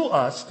to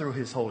us through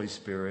his Holy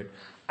Spirit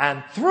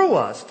and through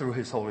us through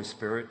his Holy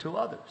Spirit to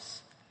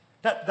others?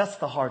 That's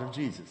the heart of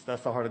Jesus.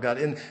 That's the heart of God.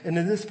 And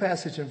in this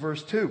passage in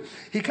verse 2,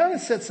 he kind of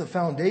sets the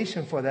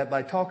foundation for that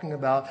by talking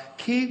about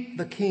keep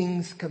the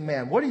king's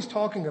command. What he's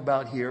talking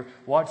about here,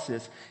 watch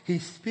this,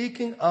 he's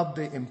speaking of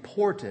the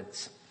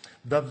importance,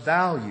 the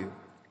value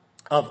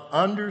of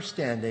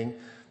understanding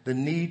the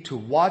need to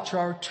watch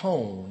our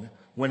tone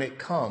when it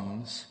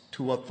comes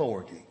to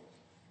authority.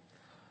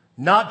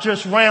 Not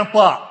just ramp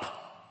up.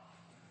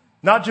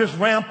 Not just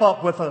ramp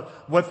up with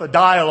a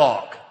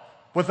dialogue,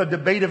 with a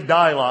debative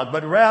dialogue,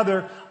 but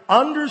rather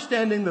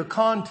understanding the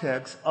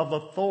context of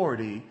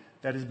authority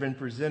that has been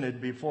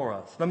presented before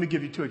us. Let me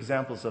give you 2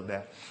 examples of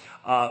that.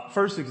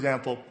 First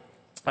example,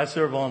 I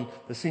serve on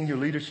the senior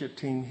leadership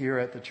team here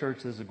at the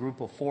church. There's a group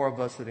of 4 of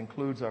us that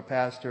includes our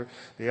pastor.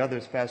 The other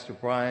is Pastor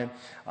Brian,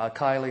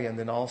 Kylie, and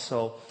then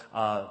also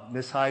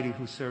Miss Heidi,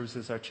 who serves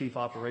as our chief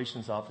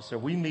operations officer.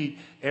 We meet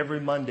every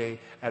Monday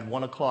at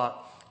 1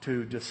 o'clock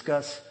to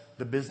discuss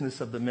the business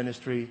of the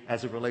ministry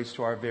as it relates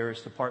to our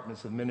various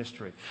departments of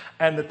ministry.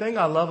 And the thing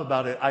I love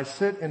about it, I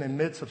sit in the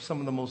midst of some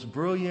of the most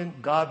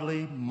brilliant,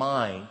 godly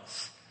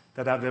minds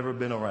that I've ever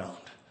been around.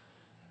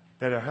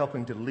 that are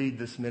helping to lead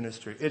this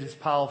ministry. It is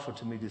powerful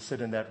to me to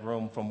sit in that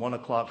room from 1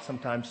 o'clock,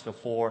 sometimes to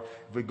 4.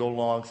 If we go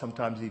long,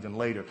 sometimes even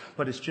later.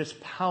 But it's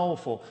just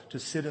powerful to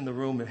sit in the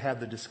room and have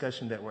the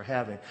discussion that we're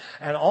having.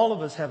 And all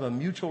of us have a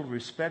mutual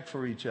respect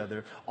for each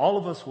other. All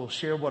of us will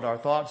share what our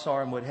thoughts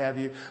are and what have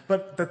you.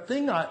 But the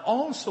thing I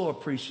also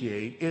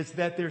appreciate is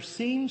that there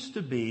seems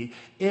to be,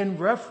 in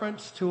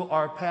reference to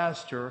our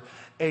pastor,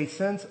 a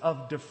sense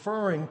of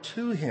deferring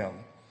to him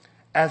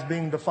as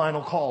being the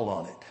final call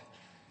on it.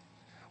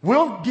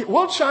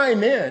 We'll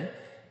chime in.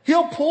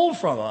 He'll pull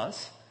from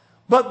us.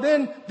 But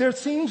then there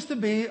seems to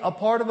be a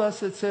part of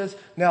us that says,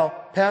 now,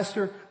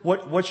 Pastor,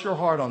 what's your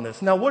heart on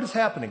this? Now, what is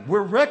happening?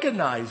 We're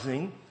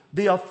recognizing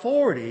the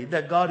authority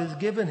that God has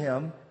given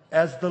him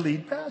as the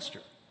lead pastor.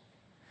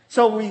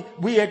 So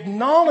we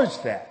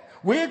acknowledge that.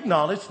 We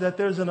acknowledge that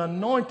there's an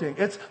anointing.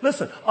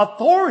 Listen,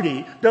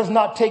 authority does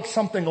not take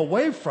something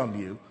away from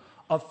you.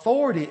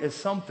 Authority is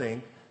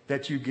something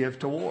that you give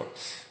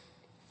towards.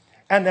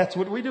 And that's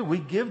what we do. We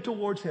give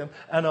towards him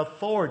an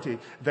authority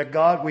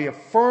that we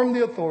affirm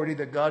the authority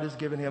that God has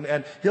given him.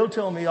 And he'll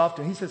tell me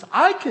often, he says,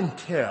 I can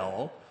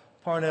tell,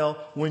 Parnell,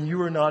 when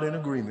you are not in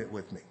agreement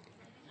with me.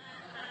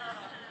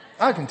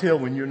 I can tell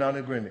when you're not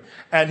in agreement.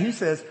 And he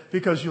says,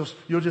 because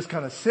you'll just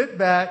kind of sit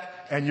back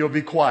and you'll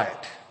be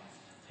quiet.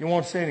 You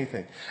won't say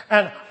anything.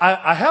 And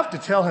I have to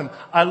tell him,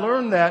 I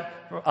learned that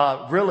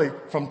really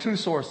from two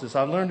sources.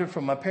 I learned it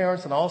from my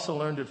parents, and I also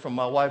learned it from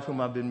my wife, whom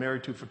I've been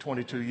married to for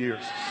 22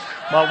 years.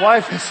 My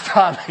wife has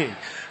taught me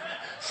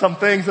some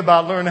things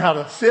about learning how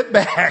to sit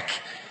back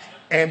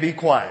and be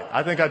quiet.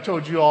 I think I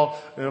told you all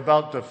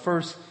about the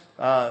first,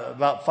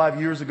 about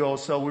 5 years ago or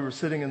so, we were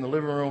sitting in the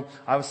living room.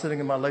 I was sitting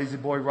in my lazy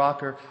boy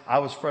rocker. I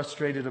was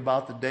frustrated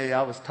about the day.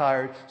 I was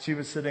tired. She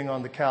was sitting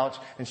on the couch,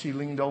 and she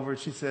leaned over and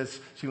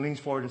she leans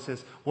forward and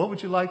says, what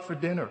would you like for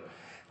dinner?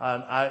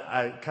 And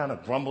I kind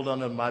of grumbled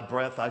under my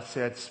breath. I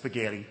said,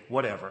 spaghetti,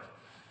 whatever.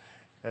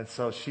 And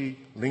so she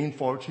leaned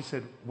forward. She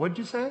said, what'd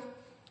you say?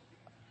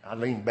 I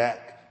leaned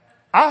back.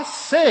 I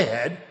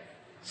said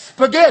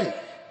spaghetti.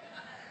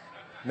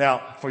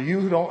 Now, for you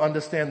who don't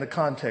understand the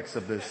context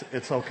of this,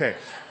 it's okay.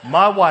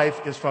 My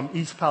wife is from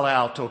East Palo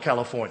Alto,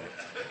 California.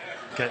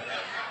 Okay.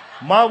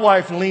 My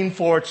wife leaned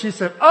forward. She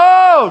said,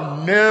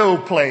 oh, no,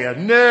 player.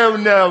 No.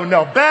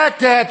 Back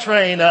that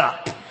train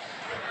up.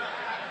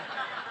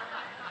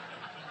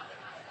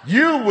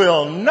 You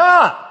will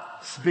not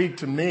speak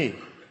to me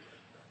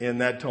in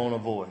that tone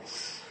of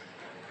voice.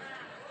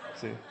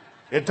 See,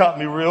 it taught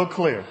me real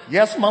clear.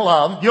 Yes, my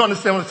love. You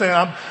understand what I'm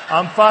saying?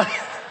 I'm fine.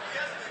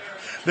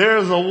 There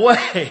is a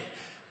way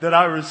that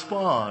I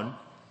respond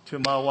to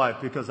my wife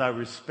because I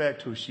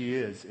respect who she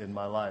is in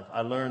my life.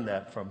 I learned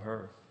that from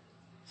her.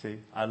 See,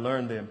 I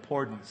learned the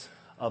importance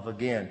of,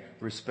 again,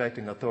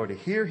 respecting authority.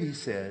 Here he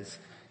says,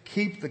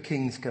 keep the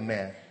king's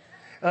command.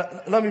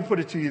 Let me put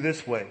it to you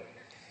this way.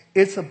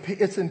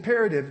 It's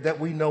imperative that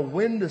we know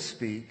when to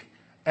speak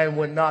and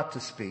when not to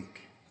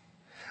speak.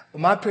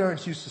 My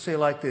parents used to say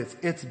like this,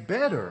 it's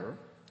better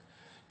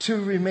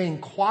to remain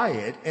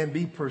quiet and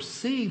be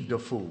perceived a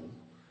fool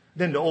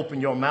than to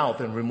open your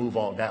mouth and remove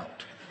all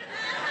doubt.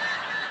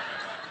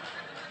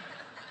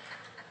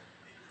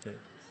 Okay.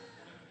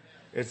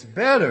 It's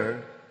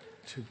better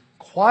to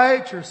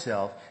quiet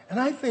yourself. And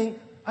I think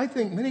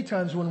many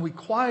times when we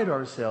quiet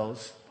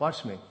ourselves,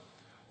 watch me,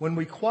 when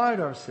we quiet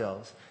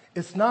ourselves,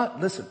 it's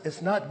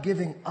not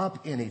giving up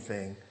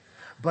anything,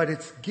 but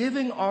it's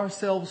giving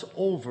ourselves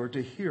over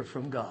to hear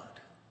from God.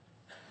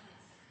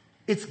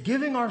 It's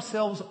giving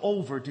ourselves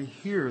over to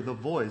hear the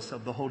voice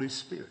of the Holy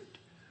Spirit,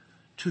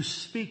 to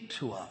speak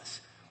to us.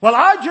 Well,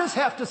 I just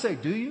have to say,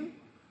 do you?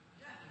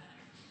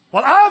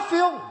 Well, I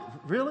feel,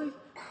 really?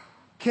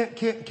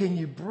 Can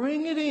you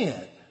bring it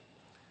in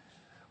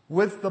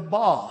with the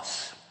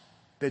boss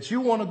that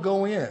you want to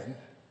go in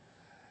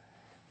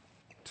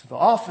to the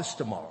office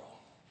tomorrow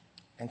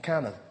and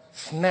kind of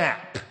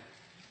snap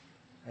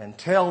and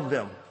tell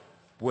them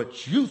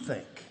what you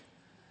think,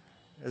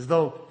 as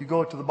though you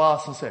go to the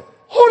boss and say,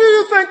 who do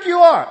you think you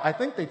are? I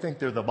think they think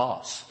they're the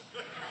boss.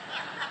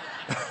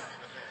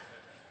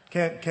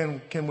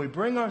 Can we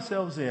bring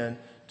ourselves in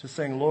to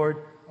saying, Lord,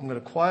 I'm going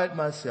to quiet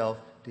myself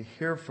to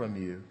hear from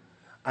you.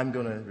 I'm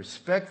going to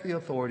respect the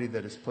authority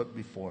that is put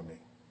before me.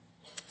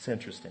 It's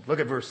interesting. Look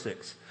at verse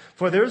 6.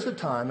 For there's a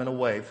time and a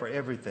way for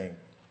everything.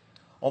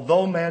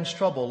 Although man's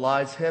trouble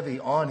lies heavy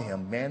on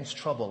him,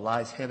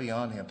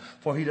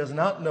 for he does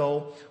not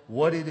know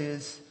what it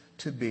is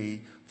to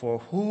be, for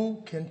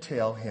who can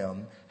tell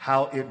him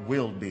how it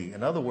will be?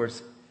 In other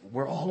words,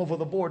 we're all over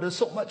the board. There's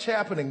so much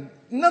happening.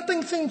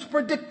 Nothing seems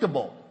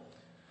predictable.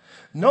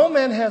 No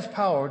man has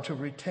power to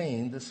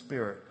retain the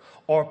spirit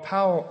or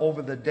power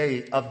over the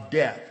day of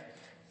death.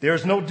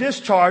 There's no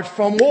discharge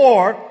from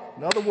war.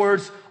 In other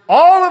words,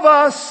 all of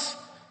us,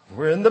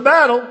 we're in the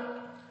battle.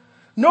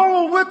 Nor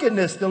will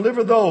wickedness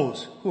deliver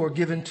those who are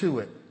given to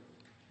it.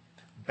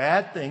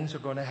 Bad things are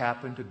going to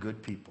happen to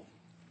good people.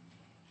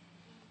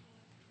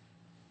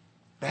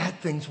 Bad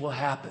things will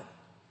happen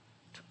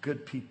to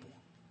good people.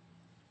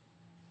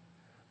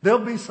 There'll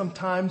be some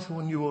times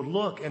when you will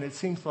look and it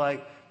seems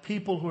like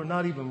people who are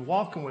not even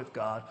walking with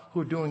God,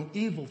 who are doing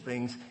evil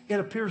things, it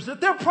appears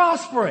that they're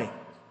prospering.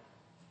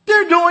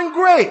 They're doing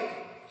great.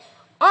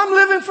 I'm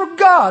living for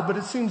God, but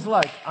it seems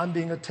like I'm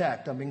being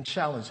attacked. I'm being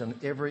challenged in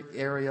every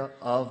area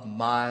of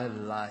my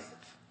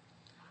life.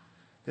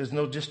 There's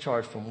no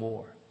discharge from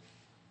war,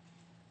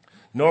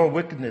 nor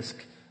wickedness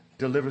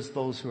delivers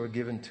those who are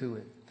given to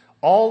it.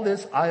 All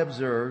this I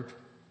observed,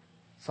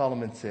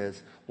 Solomon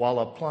says, while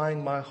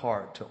applying my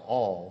heart to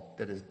all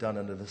that is done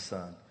under the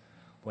sun,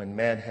 when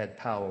man had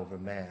power over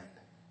man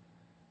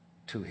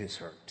to his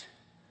hurt.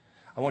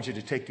 I want you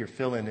to take your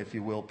fill in, if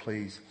you will,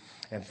 please,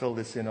 and fill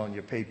this in on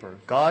your paper.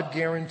 God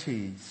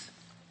guarantees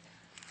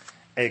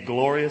a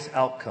glorious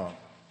outcome,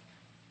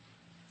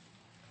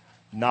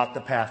 not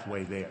the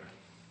pathway there.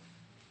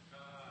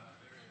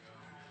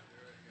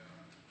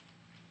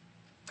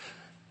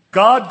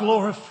 God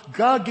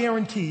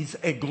guarantees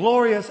a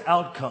glorious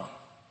outcome,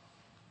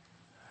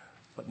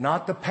 but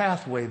not the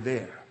pathway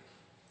there.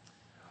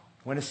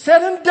 When it's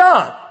said and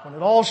done, when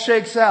it all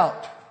shakes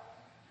out,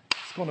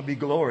 it's going to be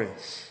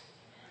glorious.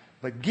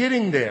 But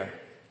getting there,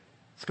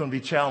 it's going to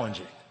be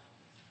challenging.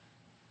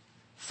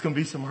 It's going to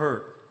be some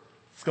hurt.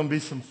 It's going to be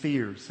some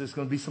fears. There's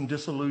going to be some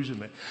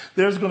disillusionment.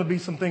 There's going to be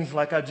some things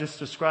like I just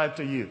described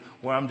to you,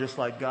 where I'm just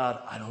like,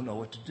 God, I don't know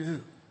what to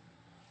do.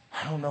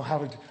 I don't know how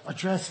to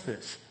address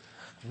this.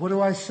 What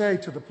do I say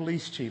to the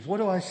police chief? What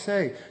do I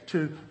say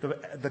to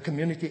the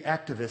community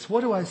activist?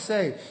 What do I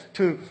say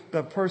to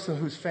the person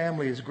whose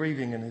family is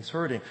grieving and is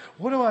hurting?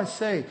 What do I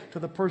say to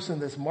the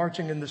person that's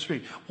marching in the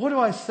street? What do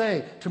I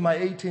say to my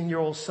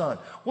 18-year-old son?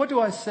 What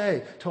do I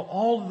say to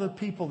all of the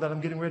people that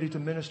I'm getting ready to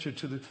minister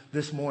to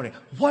this morning?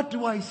 What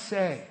do I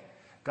say?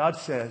 God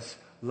says,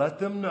 let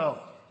them know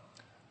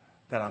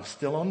that I'm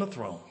still on the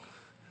throne.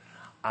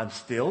 I'm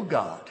still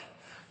God.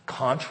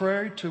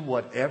 Contrary to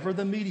whatever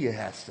the media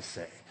has to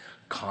say.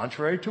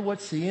 Contrary to what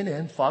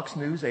CNN, Fox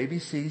News,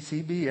 ABC,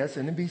 CBS,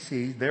 and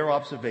NBC, their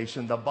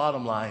observation, the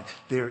bottom line,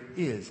 there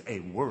is a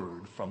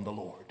word from the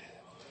Lord.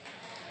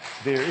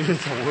 There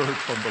is a word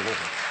from the Lord.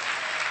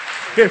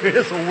 There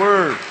is a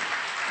word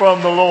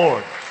from the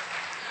Lord.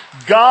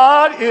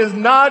 God is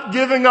not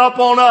giving up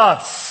on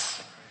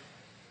us.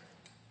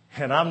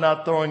 And I'm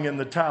not throwing in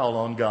the towel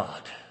on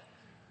God.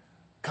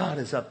 God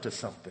is up to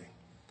something.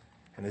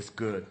 And it's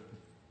good.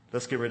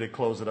 Let's get ready to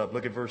close it up.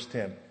 Look at verse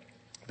 10.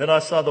 Then I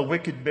saw the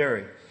wicked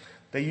buried.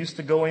 They used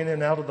to go in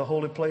and out of the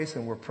holy place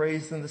and were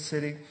praised in the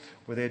city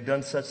where they had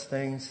done such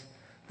things.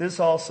 This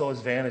also is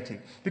vanity,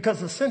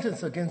 because the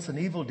sentence against an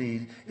evil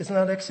deed is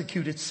not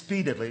executed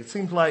speedily. It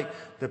seems like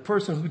the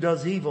person who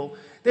does evil,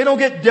 they don't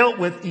get dealt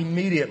with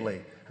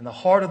immediately. And the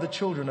heart of the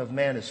children of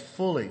man is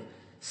fully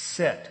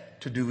set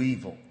to do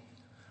evil.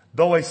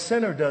 Though a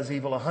sinner does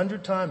evil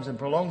 100 times and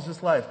prolongs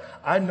his life,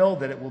 I know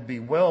that it will be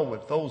well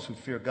with those who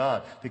fear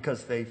God,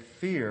 because they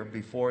fear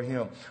before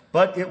him.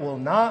 But it will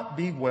not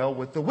be well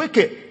with the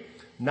wicked,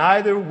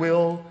 neither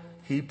will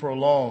he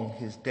prolong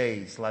his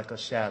days like a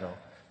shadow,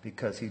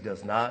 because he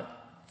does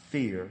not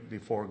fear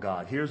before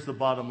God. Here's the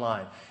bottom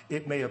line.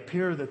 It may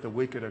appear that the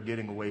wicked are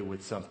getting away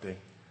with something.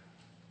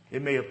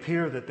 It may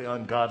appear that the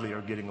ungodly are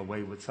getting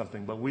away with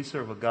something, but we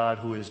serve a God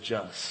who is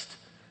just,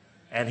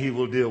 and he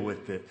will deal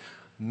with it.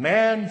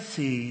 Man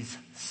sees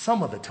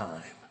some of the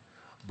time,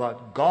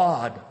 but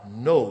God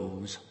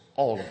knows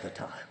all of the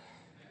time.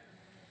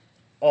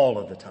 All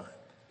of the time.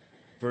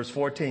 Verse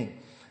 14.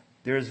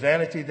 There is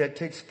vanity that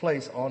takes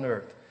place on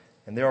earth,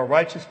 and there are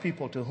righteous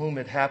people to whom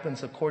it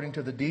happens according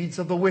to the deeds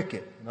of the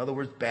wicked. In other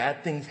words,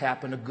 bad things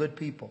happen to good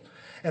people.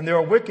 And there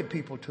are wicked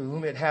people to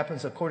whom it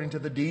happens according to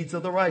the deeds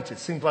of the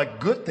righteous. Seems like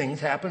good things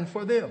happen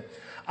for them.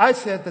 I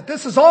said that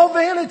this is all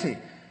vanity.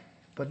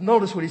 But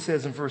notice what he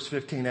says in verse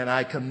 15, and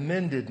I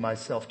commended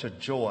myself to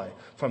joy,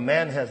 for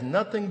man has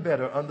nothing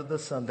better under the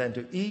sun than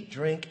to eat,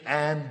 drink,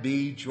 and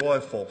be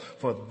joyful.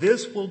 For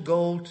this will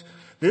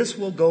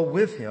go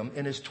with him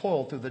in his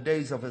toil through the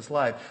days of his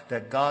life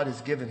that God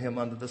has given him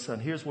under the sun.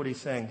 Here's what he's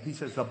saying. He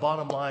says the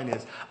bottom line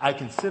is, I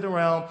can sit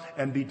around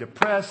and be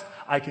depressed.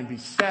 I can be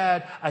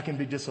sad. I can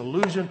be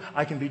disillusioned.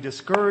 I can be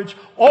discouraged.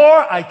 Or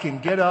I can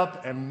get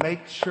up and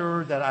make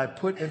sure that I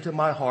put into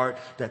my heart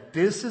that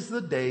this is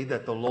the day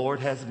that the Lord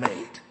has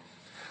made.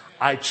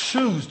 I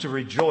choose to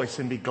rejoice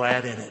and be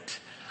glad in it.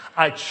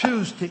 I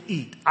choose to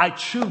eat. I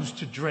choose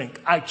to drink.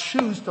 I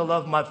choose to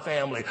love my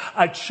family.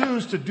 I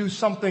choose to do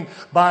something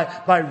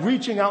by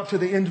reaching out to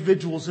the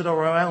individuals that are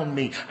around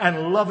me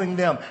and loving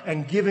them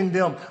and giving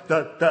them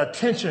the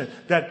attention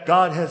that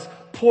God has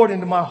poured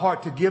into my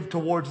heart to give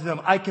towards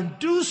them. I can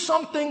do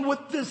something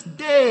with this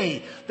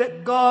day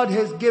that God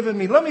has given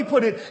me. Let me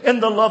put it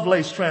in the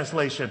Lovelace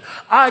translation.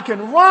 I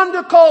can run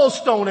to Cold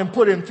Stone and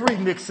put in 3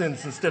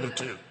 mix-ins instead of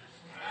 2.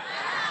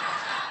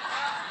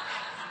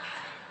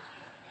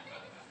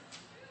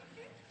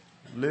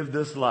 Live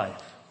this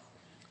life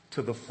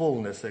to the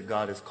fullness that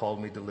God has called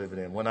me to live it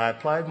in. When I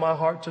applied my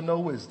heart to know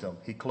wisdom,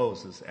 he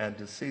closes, and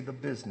to see the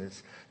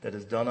business that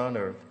is done on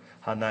earth,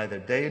 how neither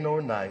day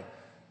nor night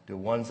do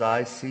one's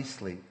eyes see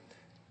sleep.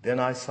 Then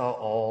I saw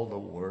all the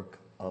work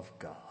of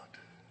God.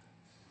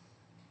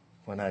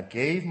 When I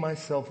gave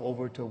myself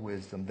over to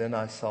wisdom, then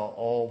I saw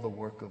all the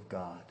work of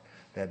God,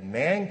 that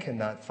man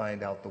cannot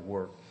find out the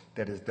work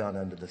that is done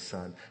under the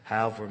sun.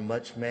 However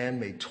much man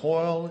may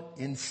toil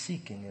in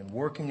seeking and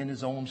working in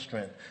his own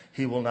strength,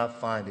 he will not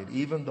find it.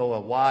 Even though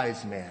a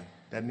wise man,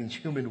 that means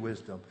human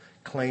wisdom,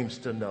 claims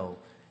to know,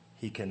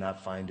 he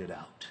cannot find it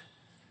out.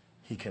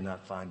 He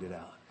cannot find it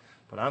out.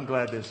 But I'm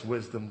glad there's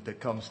wisdom that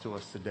comes to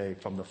us today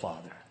from the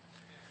Father.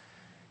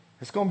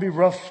 It's going to be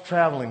rough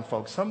traveling,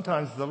 folks.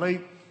 Sometimes the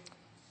late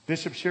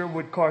Bishop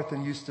Sherwood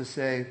Carthen used to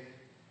say,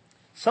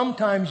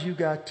 sometimes you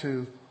got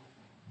to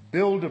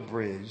build a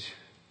bridge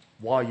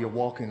while you're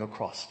walking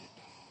across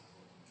it.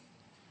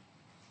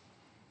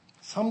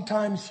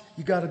 Sometimes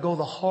you got to go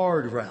the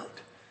hard route,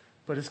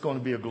 but it's going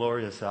to be a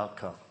glorious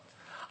outcome.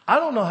 I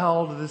don't know how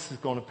all of this is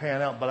going to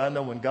pan out, but I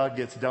know when God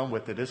gets done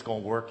with it, it's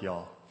going to work,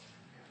 y'all.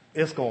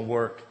 It's going to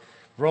work.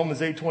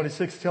 Romans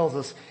 8:26 tells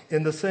us,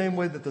 in the same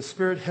way that the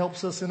Spirit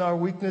helps us in our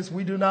weakness,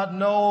 we do not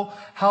know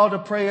how to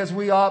pray as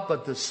we ought,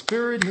 but the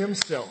Spirit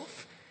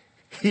himself,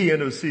 he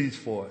intercedes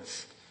for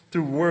us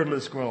through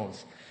wordless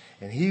groans.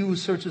 And he who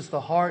searches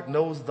the heart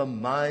knows the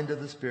mind of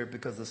the Spirit,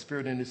 because the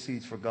Spirit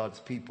intercedes for God's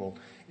people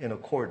in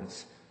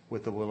accordance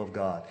with the will of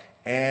God.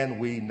 And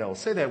we know.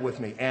 Say that with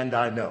me. And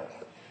I know.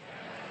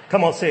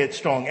 Come on, say it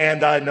strong.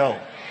 And I know.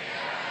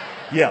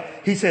 Yeah.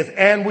 He says,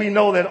 and we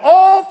know that in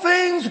all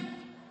things,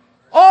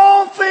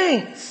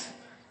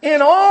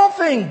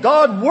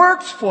 God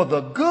works for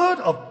the good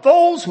of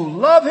those who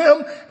love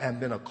him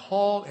and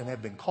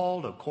have been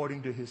called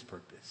according to his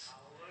purpose.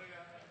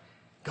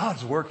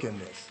 God's working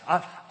this.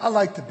 I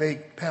like to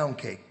bake pound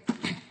cake.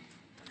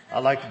 I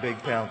like to bake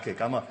pound cake.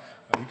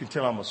 You can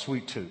tell I'm a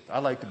sweet tooth. I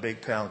like to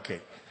bake pound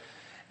cake.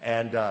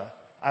 And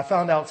I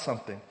found out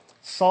something.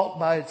 Salt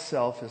by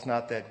itself is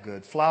not that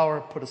good. Flour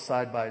put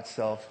aside by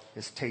itself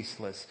is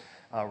tasteless.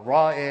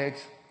 Raw eggs,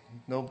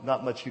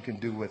 not much you can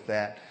do with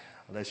that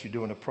unless you're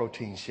doing a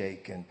protein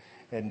shake.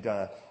 And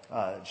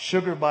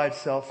sugar by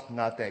itself,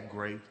 not that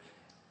great.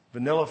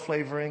 Vanilla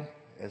flavoring,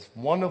 as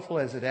wonderful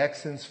as it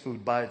accents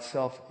food by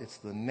itself, it's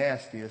the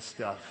nastiest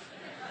stuff.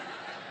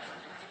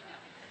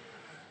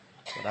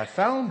 But I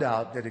found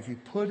out that if you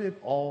put it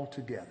all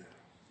together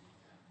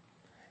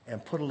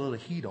and put a little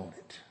heat on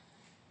it,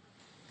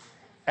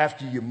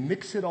 after you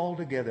mix it all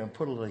together and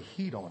put a little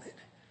heat on it,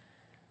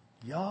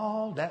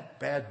 y'all, that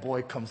bad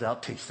boy comes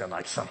out tasting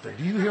like something.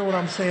 Do you hear what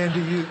I'm saying to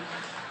you?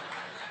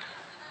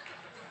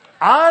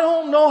 I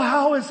don't know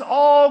how it's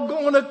all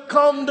going to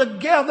come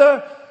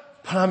together,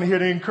 but I'm here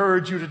to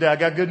encourage you today. I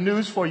got good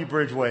news for you,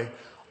 Bridgeway.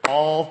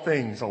 All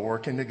things are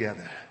working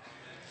together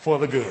for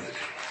the good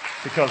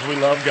because we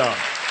love God.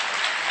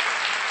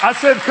 I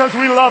said because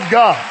we love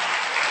God.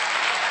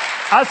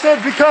 I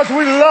said because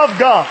we love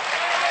God.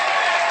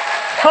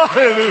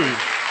 Hallelujah.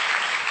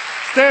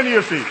 Stand to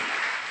your feet.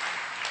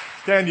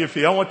 Stand to your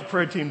feet. I want the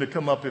prayer team to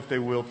come up if they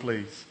will,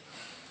 please.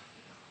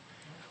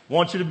 I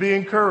want you to be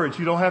encouraged.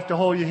 You don't have to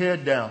hold your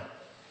head down.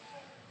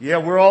 Yeah,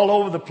 we're all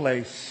over the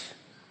place.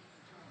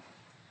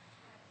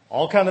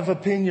 All kind of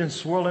opinions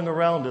swirling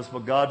around us,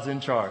 but God's in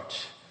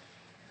charge.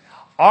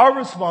 Our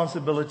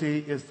responsibility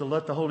is to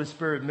let the Holy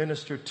Spirit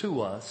minister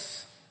to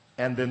us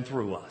and then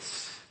through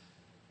us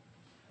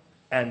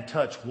and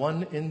touch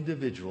one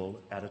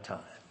individual at a time.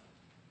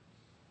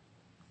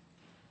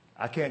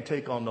 I can't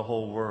take on the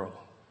whole world,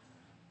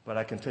 but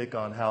I can take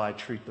on how I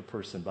treat the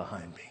person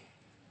behind me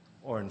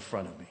or in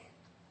front of me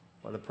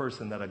or the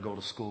person that I go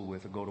to school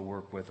with or go to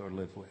work with or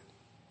live with.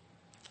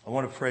 I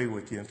want to pray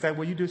with you. In fact,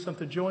 will you do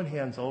something? Join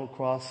hands all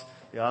across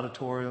the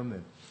auditorium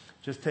and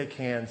just take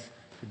hands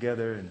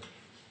together and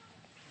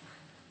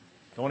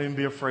don't even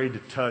be afraid to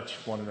touch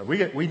one another.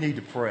 We need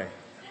to pray.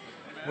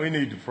 We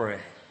need to pray.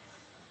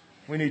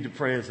 We need to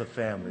pray as a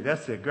family.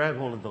 That's it. Grab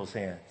hold of those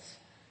hands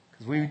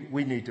because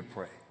we need to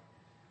pray.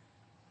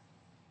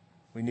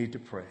 We need to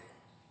pray.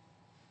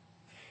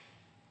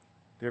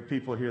 There are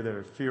people here that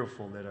are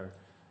fearful, that are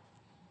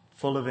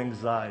full of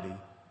anxiety.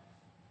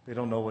 They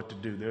don't know what to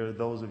do. There are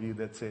those of you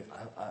that say,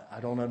 I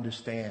don't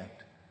understand.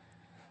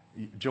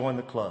 Join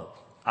the club.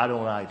 I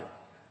don't either.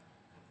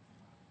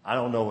 I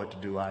don't know what to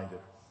do either.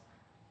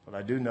 But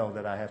I do know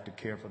that I have to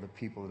care for the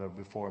people that are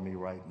before me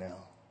right now.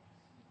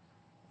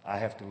 I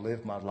have to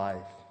live my life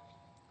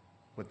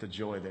with the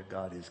joy that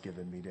God has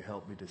given me to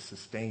help me to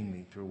sustain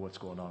me through what's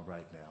going on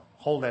right now.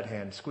 Hold that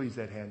hand. Squeeze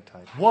that hand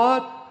tight.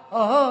 What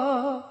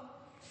a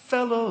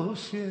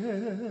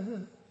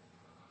fellowship.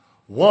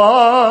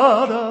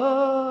 What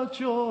a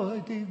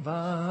joy divine.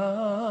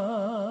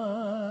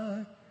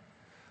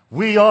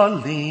 We are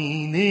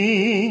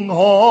leaning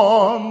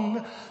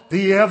on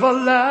the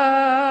everlasting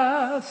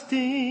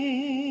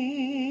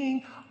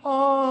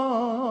arms.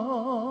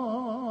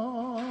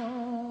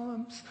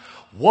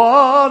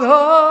 What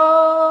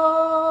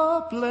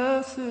a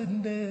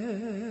blessedness.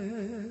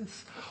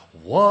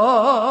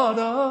 What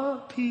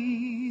a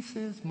peace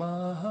is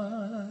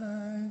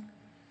mine.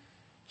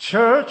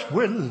 Church,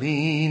 we're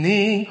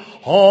leaning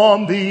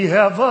on the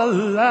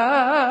everlasting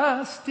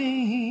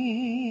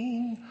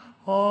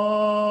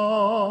arms.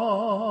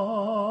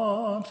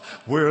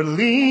 We're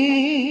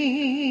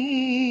leaning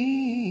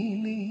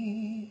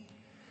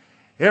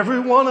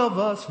Every one of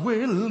us,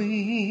 we're leaning,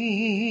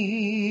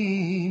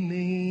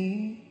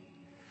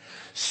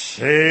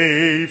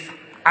 safe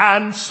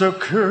and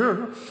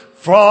secure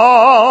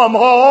from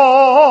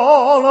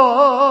all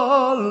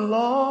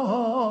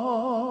alarm.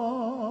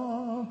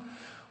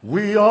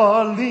 We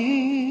are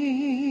leaning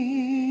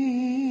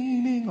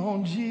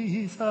on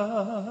Jesus.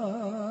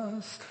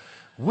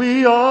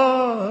 We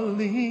are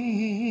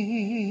leaning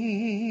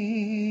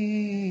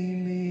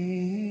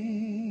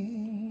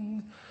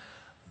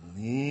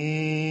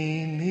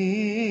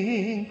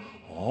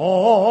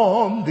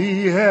on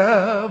the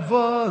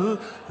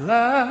everlasting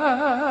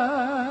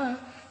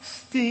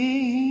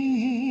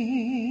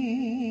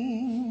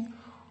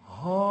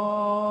arms.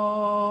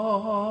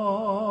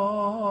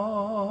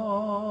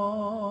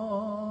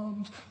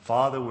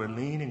 Father, we're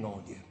leaning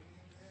on you.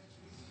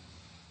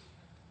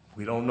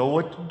 We don't know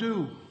what to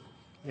do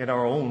in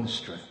our own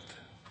strength,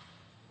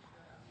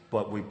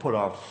 but we put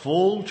our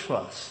full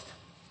trust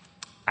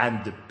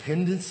and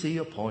dependency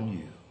upon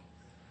you.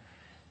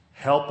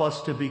 Help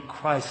us to be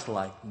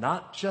Christ-like,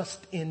 not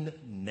just in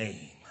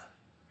name,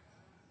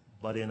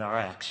 but in our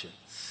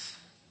actions.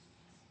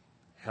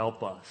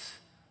 Help us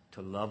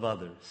to love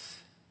others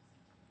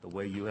the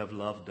way you have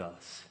loved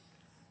us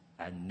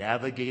and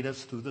navigate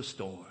us through the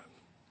storm.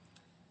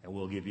 And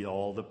we'll give you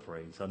all the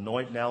praise.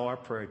 Anoint now our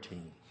prayer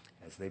team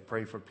as they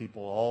pray for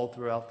people all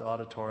throughout the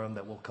auditorium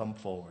that will come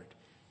forward,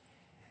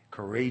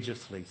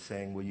 courageously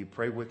saying, will you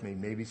pray with me?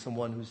 Maybe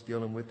someone who's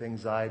dealing with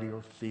anxiety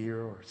or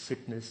fear or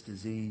sickness,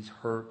 disease,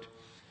 hurt.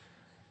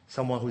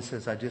 Someone who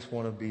says, I just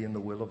want to be in the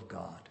will of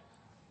God.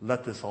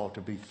 Let this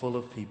altar be full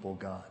of people,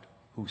 God,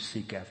 who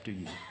seek after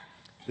you.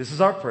 This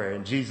is our prayer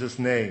in Jesus'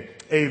 name.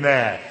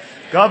 Amen.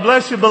 God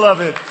bless you,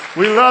 beloved.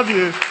 We love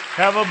you.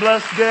 Have a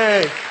blessed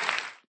day.